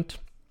statement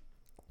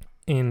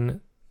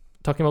in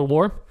talking about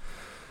war?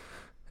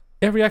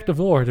 Every act of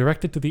war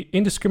directed to the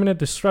indiscriminate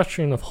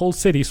destruction of whole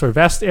cities or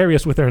vast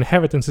areas with their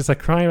inhabitants is a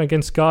crime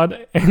against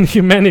God and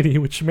humanity,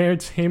 which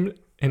merits him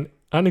an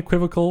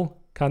unequivocal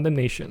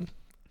condemnation,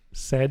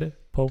 said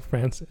Pope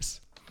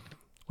Francis.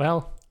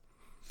 Well,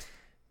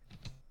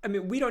 I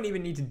mean, we don't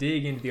even need to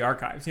dig into the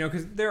archives,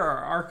 because there are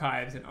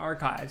archives and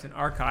archives and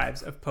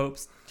archives of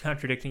popes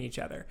contradicting each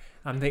other.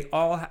 They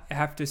all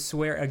have to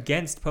swear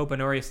against Pope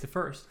Honorius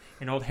I,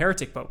 an old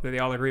heretic pope that they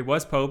all agree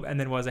was pope and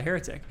then was a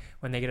heretic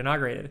when they get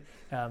inaugurated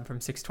from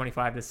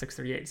 625 to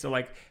 638.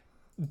 So,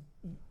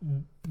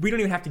 we don't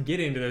even have to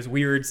get into those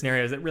weird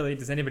scenarios. That really,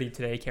 does anybody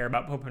today care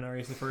about Pope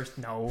Honorius I?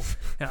 No.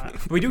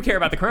 But we do care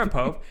about the current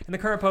pope, and the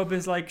current pope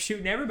is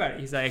shooting everybody.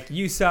 He's like,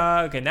 you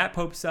suck, and that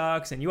pope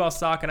sucks, and you all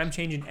suck, and I'm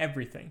changing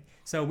everything.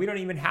 So we don't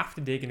even have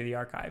to dig into the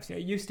archives.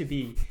 It used to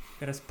be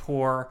that us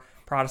poor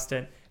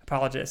Protestant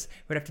apologists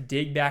would have to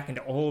dig back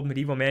into old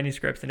medieval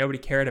manuscripts that nobody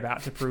cared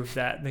about to prove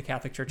that the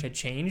Catholic Church had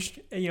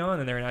changed, and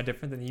then they're now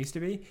different than they used to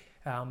be.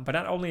 But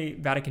not only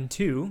Vatican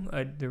II,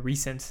 the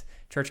recent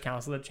church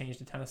council that changed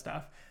a ton of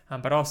stuff,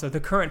 but also the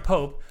current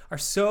pope are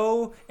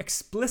so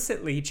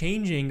explicitly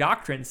changing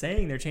doctrine,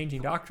 saying they're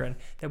changing doctrine,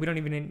 that we don't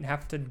even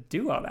have to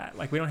do all that.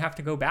 We don't have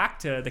to go back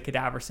to the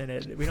cadaver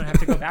synod. We don't have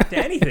to go back to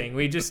anything.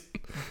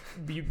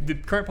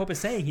 The current pope is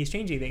saying he's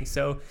changing things.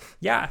 So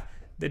yeah,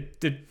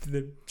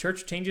 the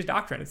church changes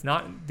doctrine. It's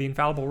not the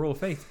infallible rule of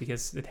faith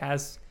because it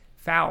has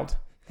failed.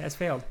 It has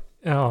failed.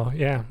 Oh,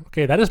 yeah.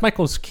 Okay, that is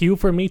Michael's cue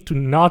for me to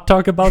not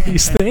talk about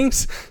these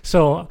things.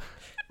 So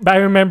I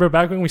remember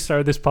back when we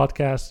started this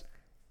podcast,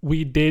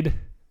 we did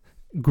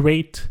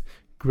great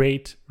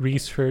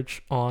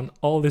research on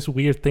all these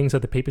weird things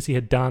that the papacy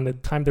had done.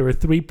 At the time, there were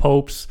 3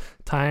 popes.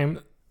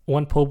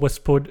 One pope was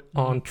put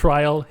on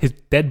trial. His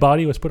dead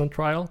body was put on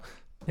trial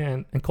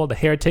and called a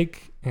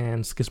heretic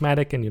and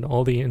schismatic and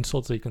all the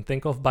insults that you can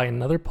think of by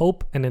another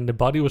pope. And then the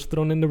body was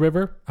thrown in the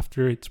river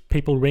after its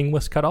papal ring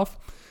was cut off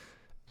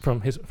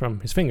from his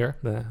finger,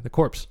 the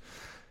corpse.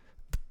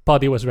 The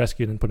body was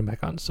rescued and put him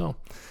back on. So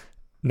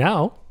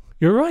now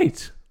you're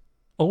right.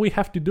 All we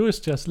have to do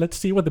is let's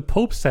see what the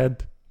Pope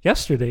said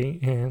yesterday,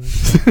 and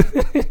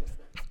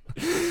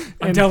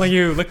I'm telling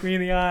you, look me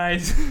in the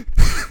eyes.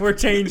 We're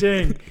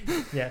changing.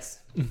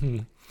 Yes. Mm-hmm.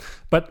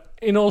 But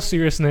in all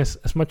seriousness,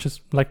 as much as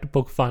I like to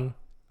poke fun,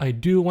 I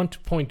do want to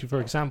point to,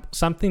 for example,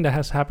 something that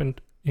has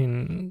happened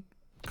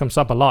comes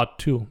up a lot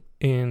too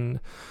in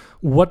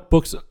what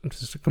books.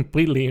 This is a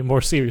completely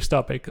more serious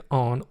topic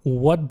on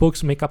what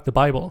books make up the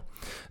Bible.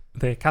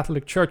 The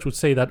Catholic Church would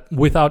say that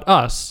without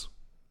us,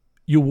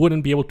 you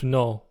wouldn't be able to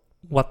know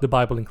what the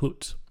Bible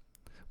includes,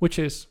 which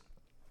is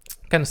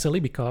kind of silly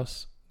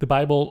because the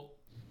Bible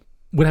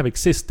would have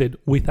existed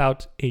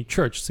without a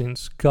church,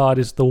 since God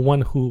is the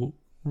one who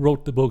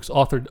wrote the books,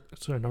 authored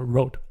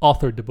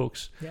the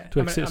books to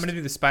exist. I'm going to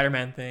do the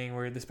Spider-Man thing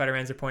where the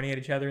Spider-Mans are pointing at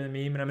each other in the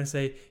meme, and I'm going to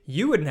say,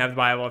 you wouldn't have the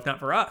Bible if not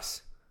for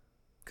us.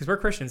 Because we're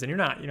Christians and you're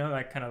not,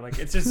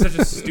 it's just such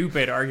a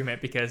stupid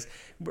argument because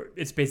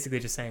it's basically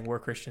just saying we're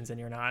Christians and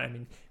you're not. I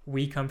mean,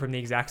 we come from the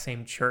exact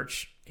same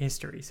church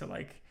history. So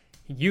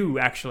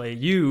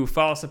you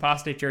false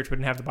apostate church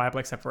wouldn't have the Bible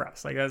except for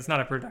us. Like, that's not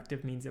a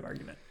productive means of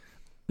argument.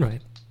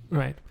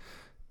 Right.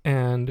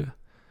 And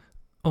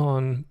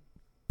on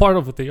part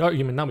of the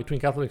argument now between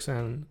Catholics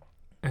and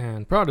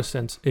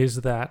Protestants is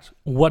that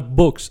what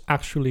books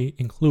actually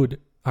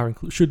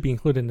should be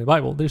included in the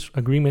Bible. There's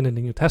agreement in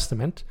the New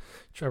Testament,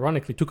 which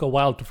ironically took a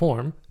while to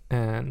form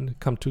and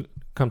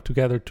come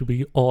together to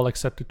be all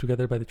accepted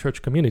together by the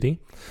church community.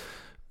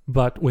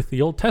 But with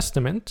the Old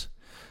Testament,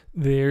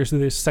 there's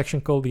this section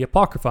called the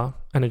Apocrypha,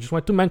 and I just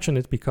want to mention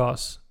it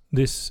because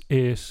this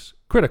is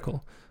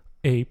critical.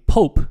 A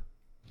pope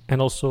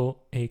and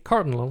also a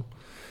cardinal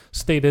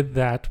stated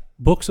that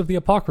books of the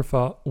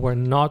Apocrypha were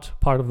not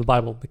part of the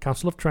Bible. The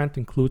Council of Trent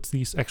includes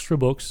these extra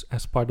books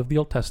as part of the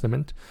Old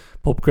Testament.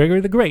 Pope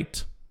Gregory the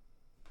Great,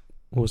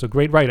 who was a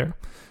great writer,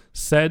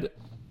 said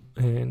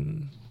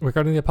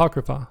regarding the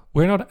Apocrypha,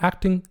 "We're not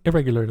acting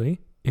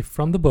irregularly if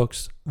from the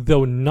books,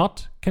 though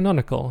not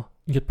canonical,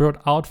 yet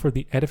brought out for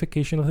the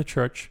edification of the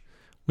church,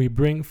 we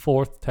bring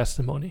forth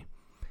testimony."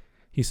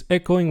 He's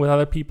echoing what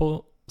other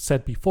people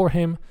said before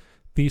him.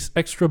 These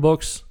extra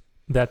books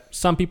that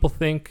some people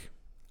think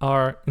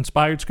are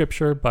inspired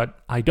scripture, but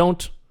I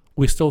don't,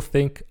 we still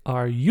think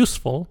are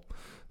useful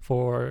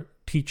for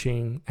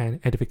teaching and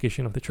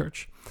edification of the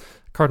church.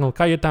 Cardinal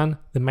Cayetan,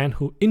 the man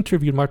who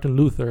interviewed Martin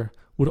Luther,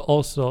 would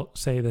also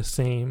say the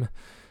same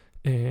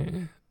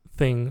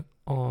thing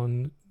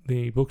on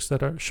the books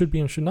that should be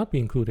and should not be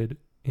included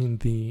in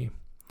the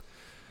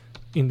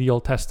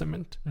Old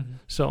Testament. Mm-hmm.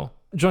 So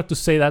just want to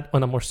say that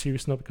on a more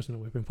serious note, because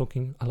we've been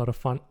poking a lot of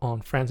fun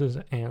on Francis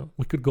and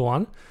we could go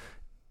on.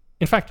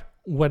 In fact,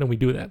 why don't we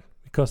do that?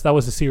 Because that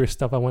was the serious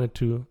stuff I wanted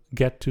to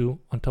get to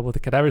on top of the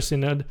Cadaver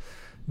Synod.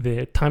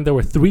 The time there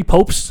were 3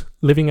 popes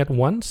living at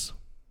once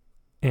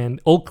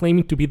and all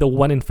claiming to be the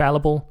one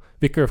infallible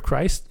vicar of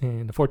Christ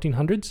in the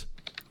 1400s.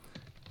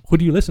 Who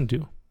do you listen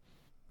to?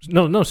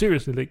 No,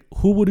 seriously. Like,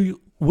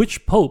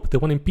 which pope, the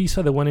one in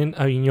Pisa, the one in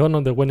Avignon,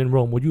 or the one in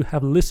Rome, would you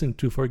have listened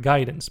to for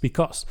guidance?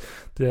 Because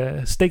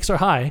the stakes are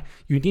high.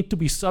 You need to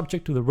be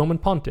subject to the Roman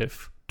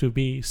pontiff to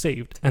be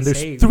saved. And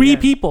there's 3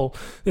 people.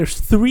 There's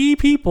 3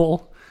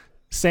 people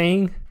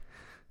saying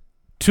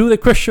to the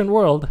Christian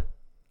world,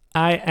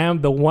 I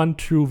am the one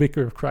true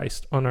vicar of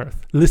Christ on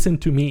earth. Listen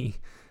to me.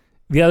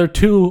 The other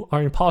 2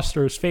 are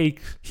imposters,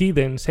 fake,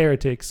 heathens,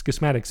 heretics,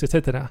 schismatics,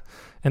 etc.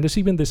 And there's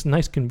even this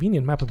nice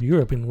convenient map of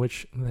Europe in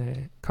which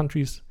the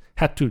countries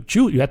had to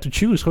choose. You had to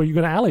choose who you're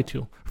going to ally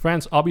to.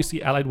 France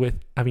obviously allied with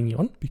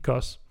Avignon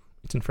because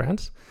it's in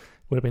France.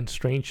 Would have been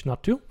strange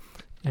not to.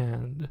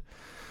 And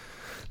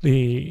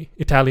the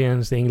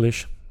Italians, the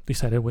English,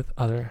 decided with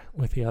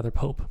the other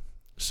pope.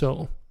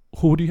 So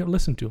who do you have to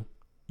listen to?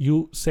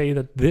 You say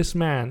that this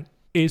man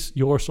is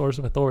your source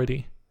of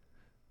authority.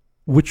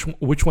 Which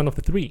one of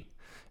the 3?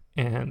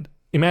 And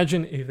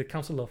imagine if the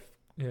Council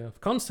of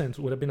Constance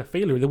would have been a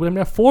failure. There would have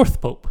been a 4th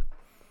pope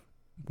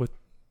with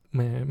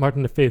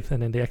Martin V,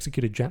 and then they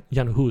executed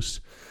Jan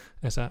Hus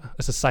as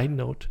a side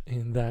note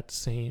in that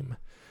same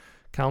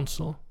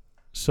council.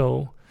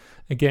 So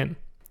again,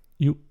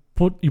 you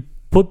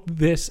put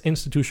this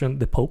institution,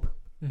 the Pope,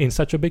 mm-hmm. in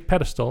such a big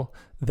pedestal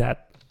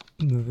that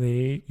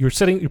you're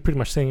pretty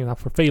much setting it up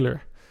for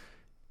failure.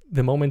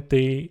 The moment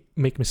they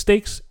make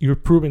mistakes, you're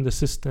proving the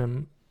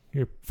system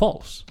you're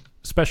false.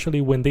 Especially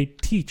when they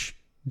teach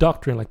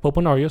doctrine like Pope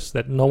Honorius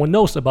that no one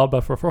knows about,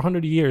 but for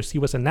 400 years he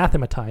was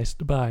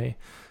anathematized by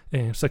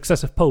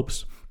successive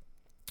popes,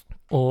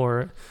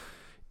 or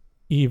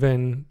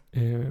even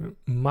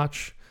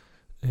much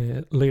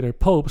later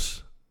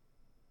popes,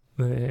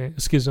 the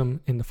schism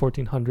in the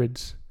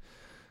 1400s.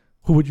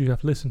 Who would you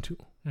have listened to?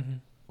 Mm-hmm.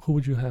 Who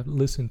would you have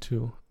listened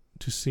to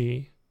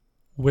see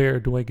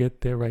where do I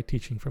get their right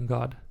teaching from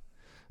God?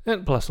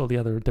 And plus all the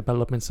other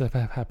developments that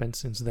have happened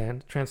since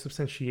then.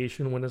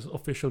 Transubstantiation, when it was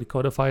officially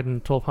codified in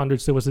the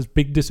 1200s, there was this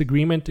big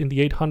disagreement in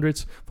the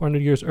 800s, 400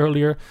 years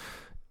earlier.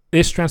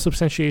 Is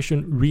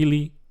transubstantiation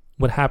really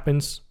what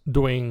happens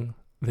during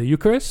the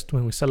Eucharist,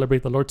 when we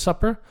celebrate the Lord's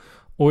Supper?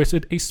 Or is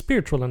it a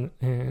spiritual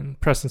and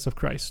presence of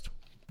Christ?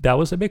 That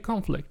was a big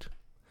conflict.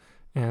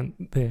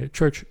 And the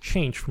church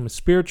changed from a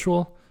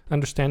spiritual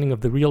understanding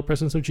of the real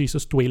presence of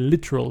Jesus to a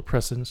literal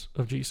presence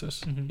of Jesus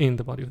mm-hmm. in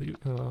the body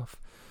of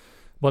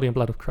body and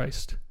blood of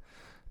Christ.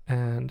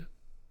 And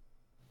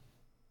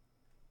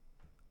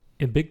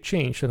a big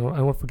change, and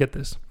I won't forget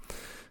this,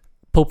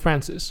 Pope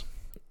Francis,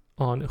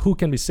 on who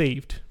can be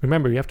saved.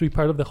 Remember, you have to be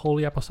part of the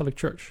Holy Apostolic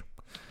Church.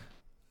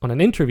 On an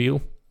interview,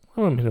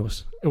 I mean,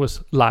 it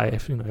was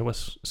live, it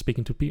was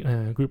speaking to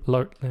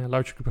a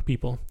large group of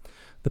people.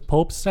 The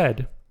Pope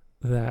said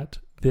that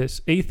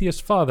this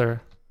atheist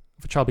father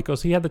of a child,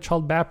 because he had the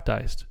child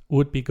baptized,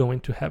 would be going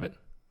to heaven.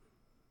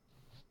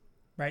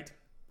 Right.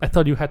 I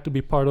thought you had to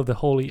be part of the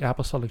Holy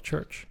Apostolic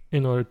Church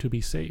in order to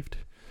be saved.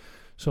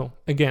 So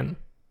again,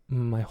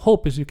 my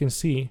hope is you can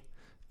see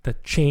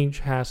that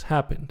change has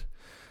happened.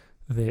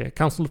 The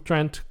Council of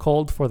Trent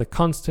called for the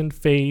constant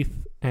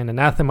faith and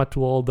anathema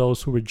to all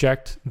those who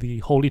reject the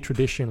holy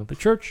tradition of the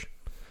Church.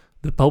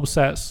 The Pope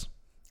says,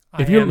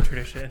 I am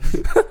tradition.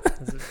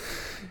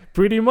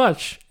 pretty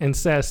much, and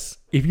says,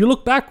 if you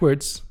look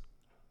backwards,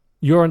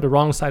 you're on the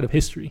wrong side of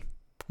history.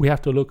 We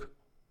have to look,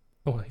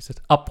 he said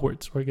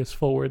upwards, or I guess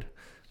forward,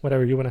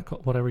 whatever you want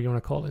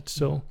to call it.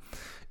 So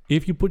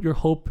if you put your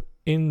hope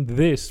in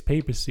this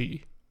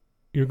papacy,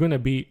 you're going to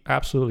be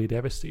absolutely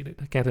devastated.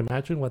 I can't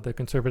imagine what the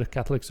conservative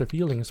Catholics are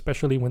feeling,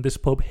 especially when this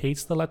Pope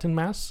hates the Latin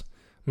Mass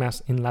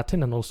in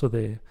Latin, and also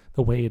the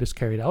way it is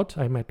carried out.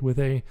 I met with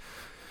a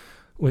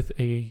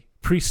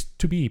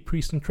priest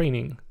in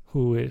training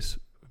who is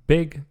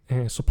big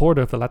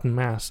supporter of the Latin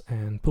Mass,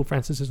 and Pope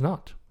Francis is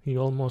not. He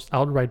almost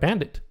outright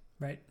banned it.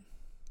 Right.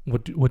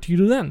 What do you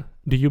do then?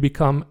 Do you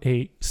become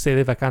a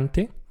sede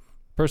vacante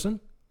person?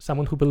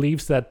 Someone who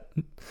believes that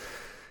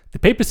the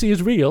papacy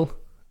is real,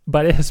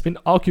 but it has been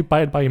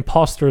occupied by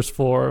imposters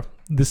for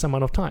this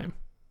amount of time?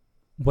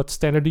 What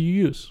standard do you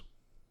use?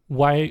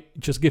 Why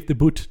just give the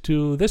boot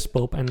to this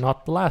pope and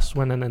not the last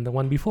one and then the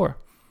one before?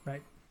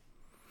 Right.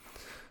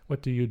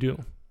 What do you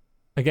do?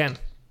 Again,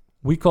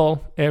 we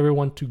call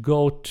everyone to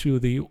go to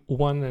the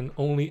one and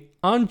only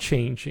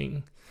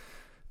unchanging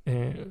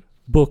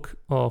book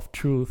of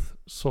truth,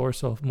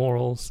 source of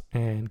morals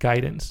and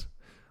guidance,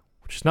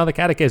 which is not the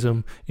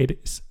catechism, it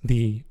is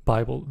the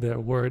Bible, the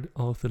word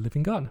of the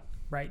living God.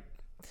 Right.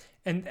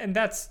 And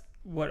that's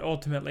what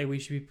ultimately we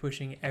should be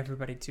pushing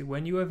everybody to.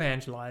 When you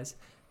evangelize,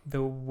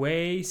 the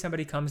way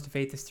somebody comes to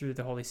faith is through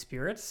the Holy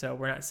Spirit. So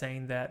we're not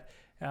saying that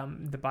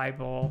the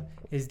Bible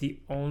is the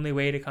only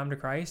way to come to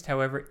Christ.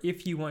 However,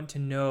 if you want to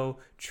know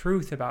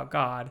truth about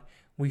God,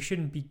 we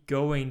shouldn't be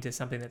going to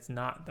something that's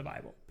not the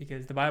Bible,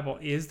 because the Bible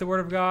is the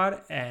Word of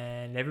God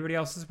and everybody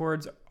else's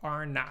words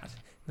are not,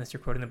 unless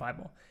you're quoting the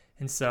Bible.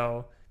 And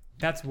so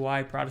that's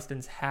why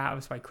Christians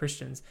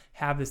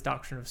have this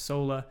doctrine of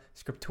sola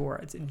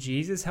scriptura. It's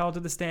Jesus held to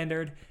the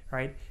standard,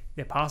 right?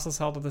 The apostles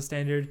held to the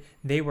standard.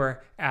 They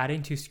were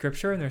adding to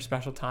Scripture in their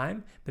special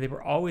time, but they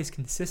were always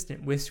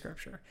consistent with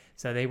Scripture.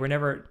 So they were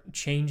never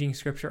changing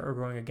Scripture or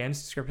going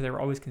against Scripture. They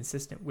were always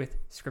consistent with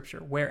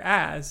Scripture.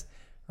 Whereas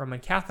Roman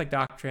Catholic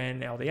doctrine,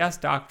 LDS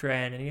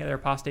doctrine, any other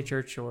apostate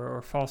church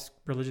or false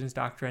religions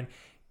doctrine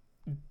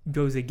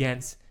goes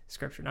against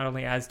Scripture. Not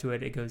only adds to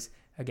it, it goes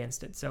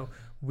against it. So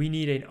we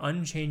need an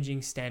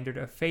unchanging standard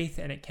of faith,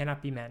 and it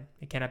cannot be men.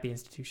 It cannot be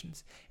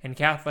institutions. And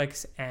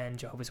Catholics and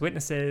Jehovah's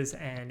Witnesses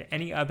and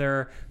any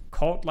other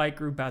cult-like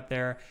group out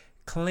there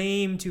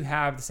claim to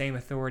have the same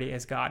authority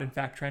as God. In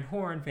fact, Trent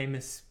Horn,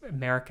 famous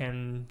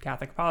American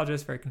Catholic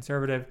apologist, very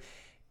conservative,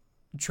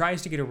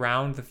 tries to get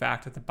around the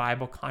fact that the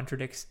Bible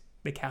contradicts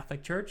the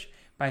Catholic Church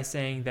by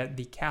saying that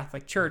the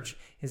Catholic Church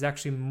is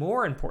actually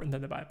more important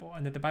than the Bible,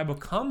 and that the Bible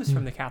comes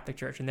from the Catholic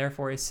Church and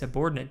therefore is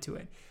subordinate to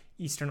it.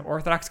 Eastern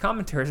Orthodox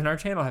commentators in our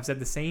channel have said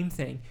the same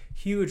thing.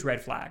 Huge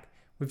red flag.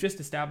 We've just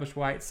established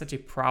why it's such a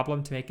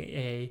problem to make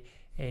an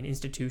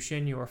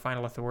institution your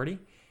final authority.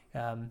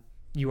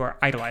 You are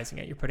idolizing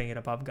it. You're putting it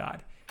above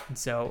God. And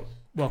so,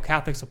 while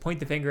Catholics will point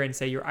the finger and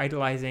say you're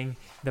idolizing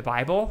the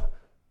Bible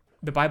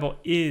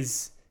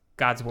is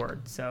God's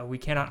word. So we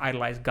cannot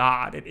idolize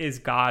God. It is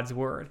God's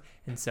word.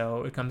 And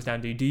so it comes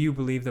down to, do you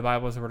believe the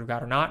Bible is the word of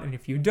God or not? And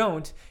if you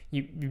don't,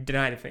 you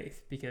deny the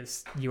faith,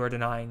 because you are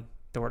denying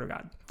the word of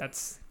God.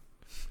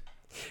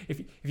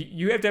 If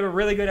you have to have a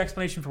really good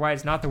explanation for why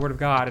it's not the word of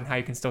God and how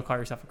you can still call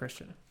yourself a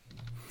Christian.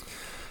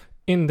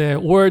 In the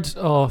words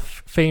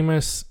of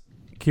famous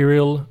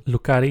Kirill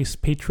Lukaris,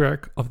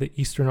 patriarch of the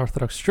Eastern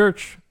Orthodox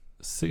Church,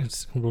 from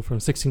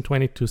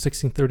 1620 to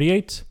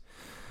 1638,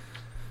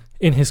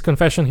 in his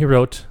confession he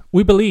wrote,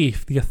 "We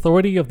believe the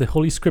authority of the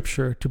Holy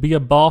Scripture to be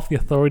above the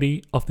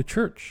authority of the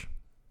Church.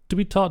 To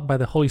be taught by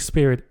the Holy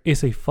Spirit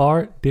is a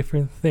far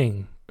different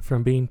thing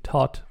from being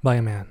taught by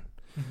a man.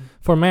 Mm-hmm.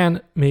 For man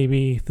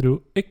may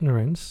through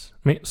ignorance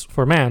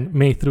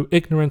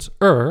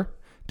err,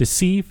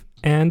 deceive,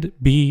 and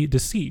be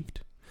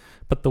deceived.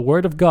 But the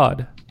word of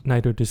God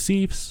neither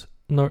deceives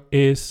nor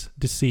is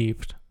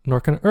deceived, nor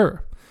can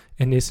err,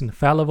 and is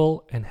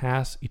infallible and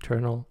has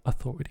eternal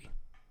authority."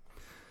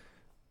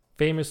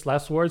 Famous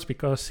last words,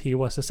 because he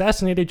was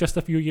assassinated just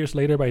a few years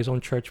later by his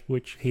own church,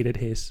 which hated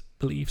his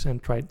beliefs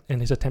and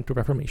his attempt to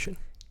Reformation.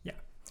 Yeah.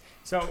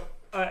 So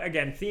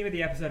again, theme of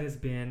the episode has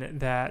been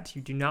that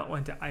you do not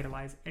want to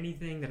idolize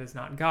anything that is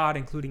not God,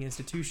 including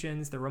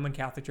institutions. The Roman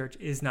Catholic Church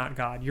is not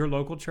God. Your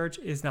local church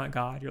is not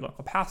God. Your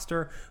local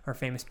pastor or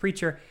famous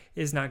preacher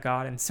is not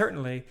God. And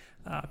certainly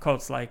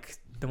cults like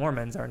the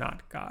Mormons are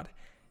not God.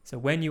 So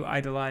when you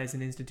idolize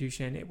an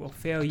institution, it will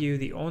fail you.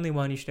 The only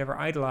one you should ever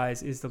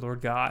idolize is the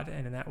Lord God.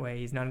 And in that way,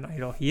 he's not an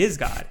idol. He is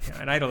God.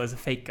 An idol is a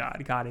fake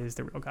God. God is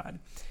the real God.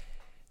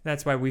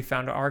 That's why we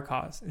found our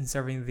cause in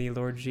serving the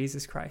Lord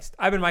Jesus Christ.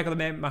 I've been Michael, the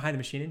man behind the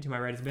machine, and to my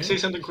right has been... Say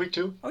something quick,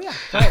 too? Oh, yeah.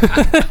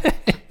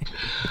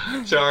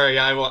 Sorry,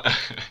 I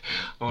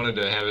wanted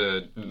to have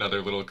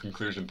another little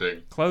conclusion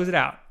thing. Close it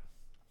out.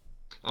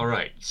 All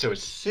right. So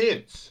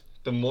since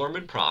the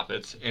Mormon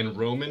prophets and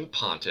Roman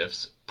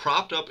pontiffs,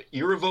 propped up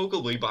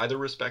irrevocably by their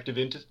respective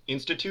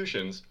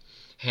institutions,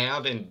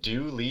 have and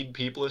do lead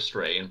people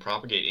astray and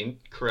propagate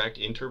incorrect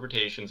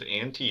interpretations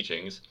and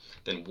teachings,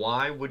 then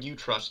why would you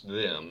trust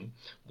them?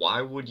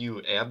 Why would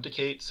you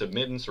abdicate,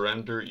 submit, and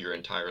surrender your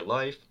entire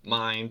life,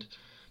 mind,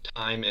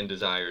 time, and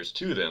desires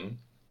to them?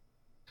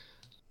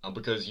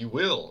 Because you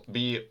will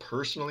be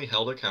personally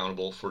held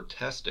accountable for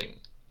testing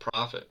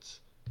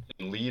prophets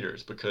and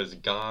leaders, because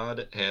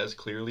God has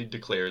clearly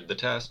declared the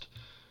test,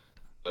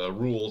 the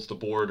rules, the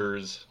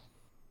borders,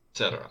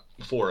 etc.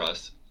 for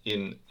us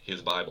in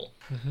his Bible.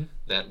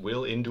 That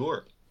will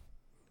endure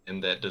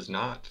and that does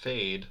not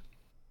fade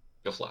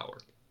like a flower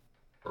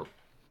or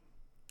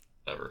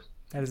whatever.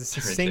 That is a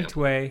succinct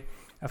way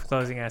of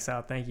closing us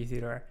out. Thank you,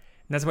 Theodore. And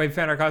that's why we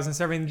found our cause in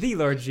serving the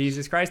Lord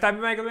Jesus Christ. I'm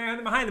Michael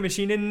behind the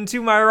machine, and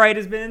to my right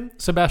has been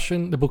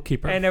Sebastian, the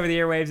bookkeeper. And over the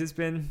airwaves, it's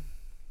been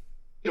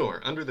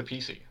Theodore, under the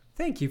PC.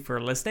 Thank you for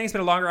listening. It's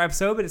been a longer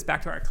episode, but it's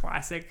back to our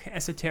classic,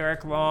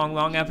 esoteric,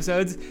 long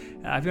episodes. If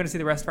you want to see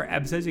the rest of our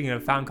episodes, you can go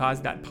to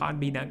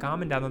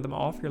foundcause.podbean.com and download them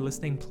all for your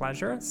listening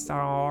pleasure. It's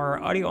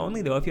our audio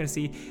only, though. If you want to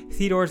see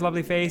Theodore's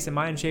lovely face and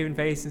my unshaven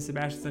face and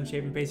Sebastian's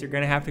unshaven face, you're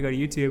going to have to go to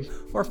YouTube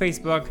or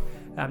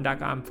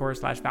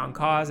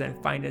Facebook.com/foundcause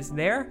and find us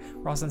there.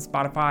 We're also on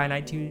Spotify and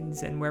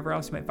iTunes and wherever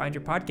else you might find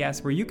your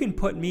podcasts, where you can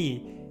put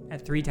me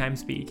at 3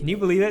 times speed. Can you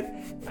believe it?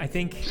 I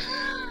think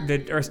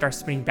the Earth starts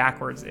spinning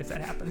backwards if that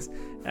happens.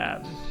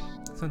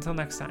 So until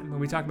next time, when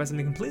we talk about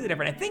something completely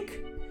different, I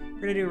think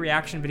we're gonna do a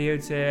reaction video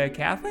to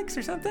Catholics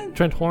or something.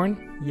 Trent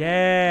Horn?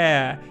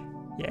 Yeah.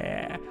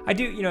 I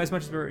do, as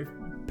much as we're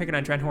picking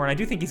on Trent Horn, I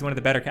do think he's one of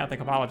the better Catholic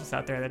apologists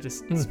out there that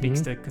just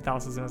speaks to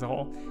Catholicism as a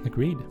whole.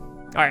 Agreed.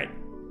 All right.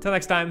 Till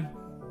next time.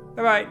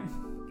 Bye-bye.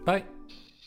 Bye.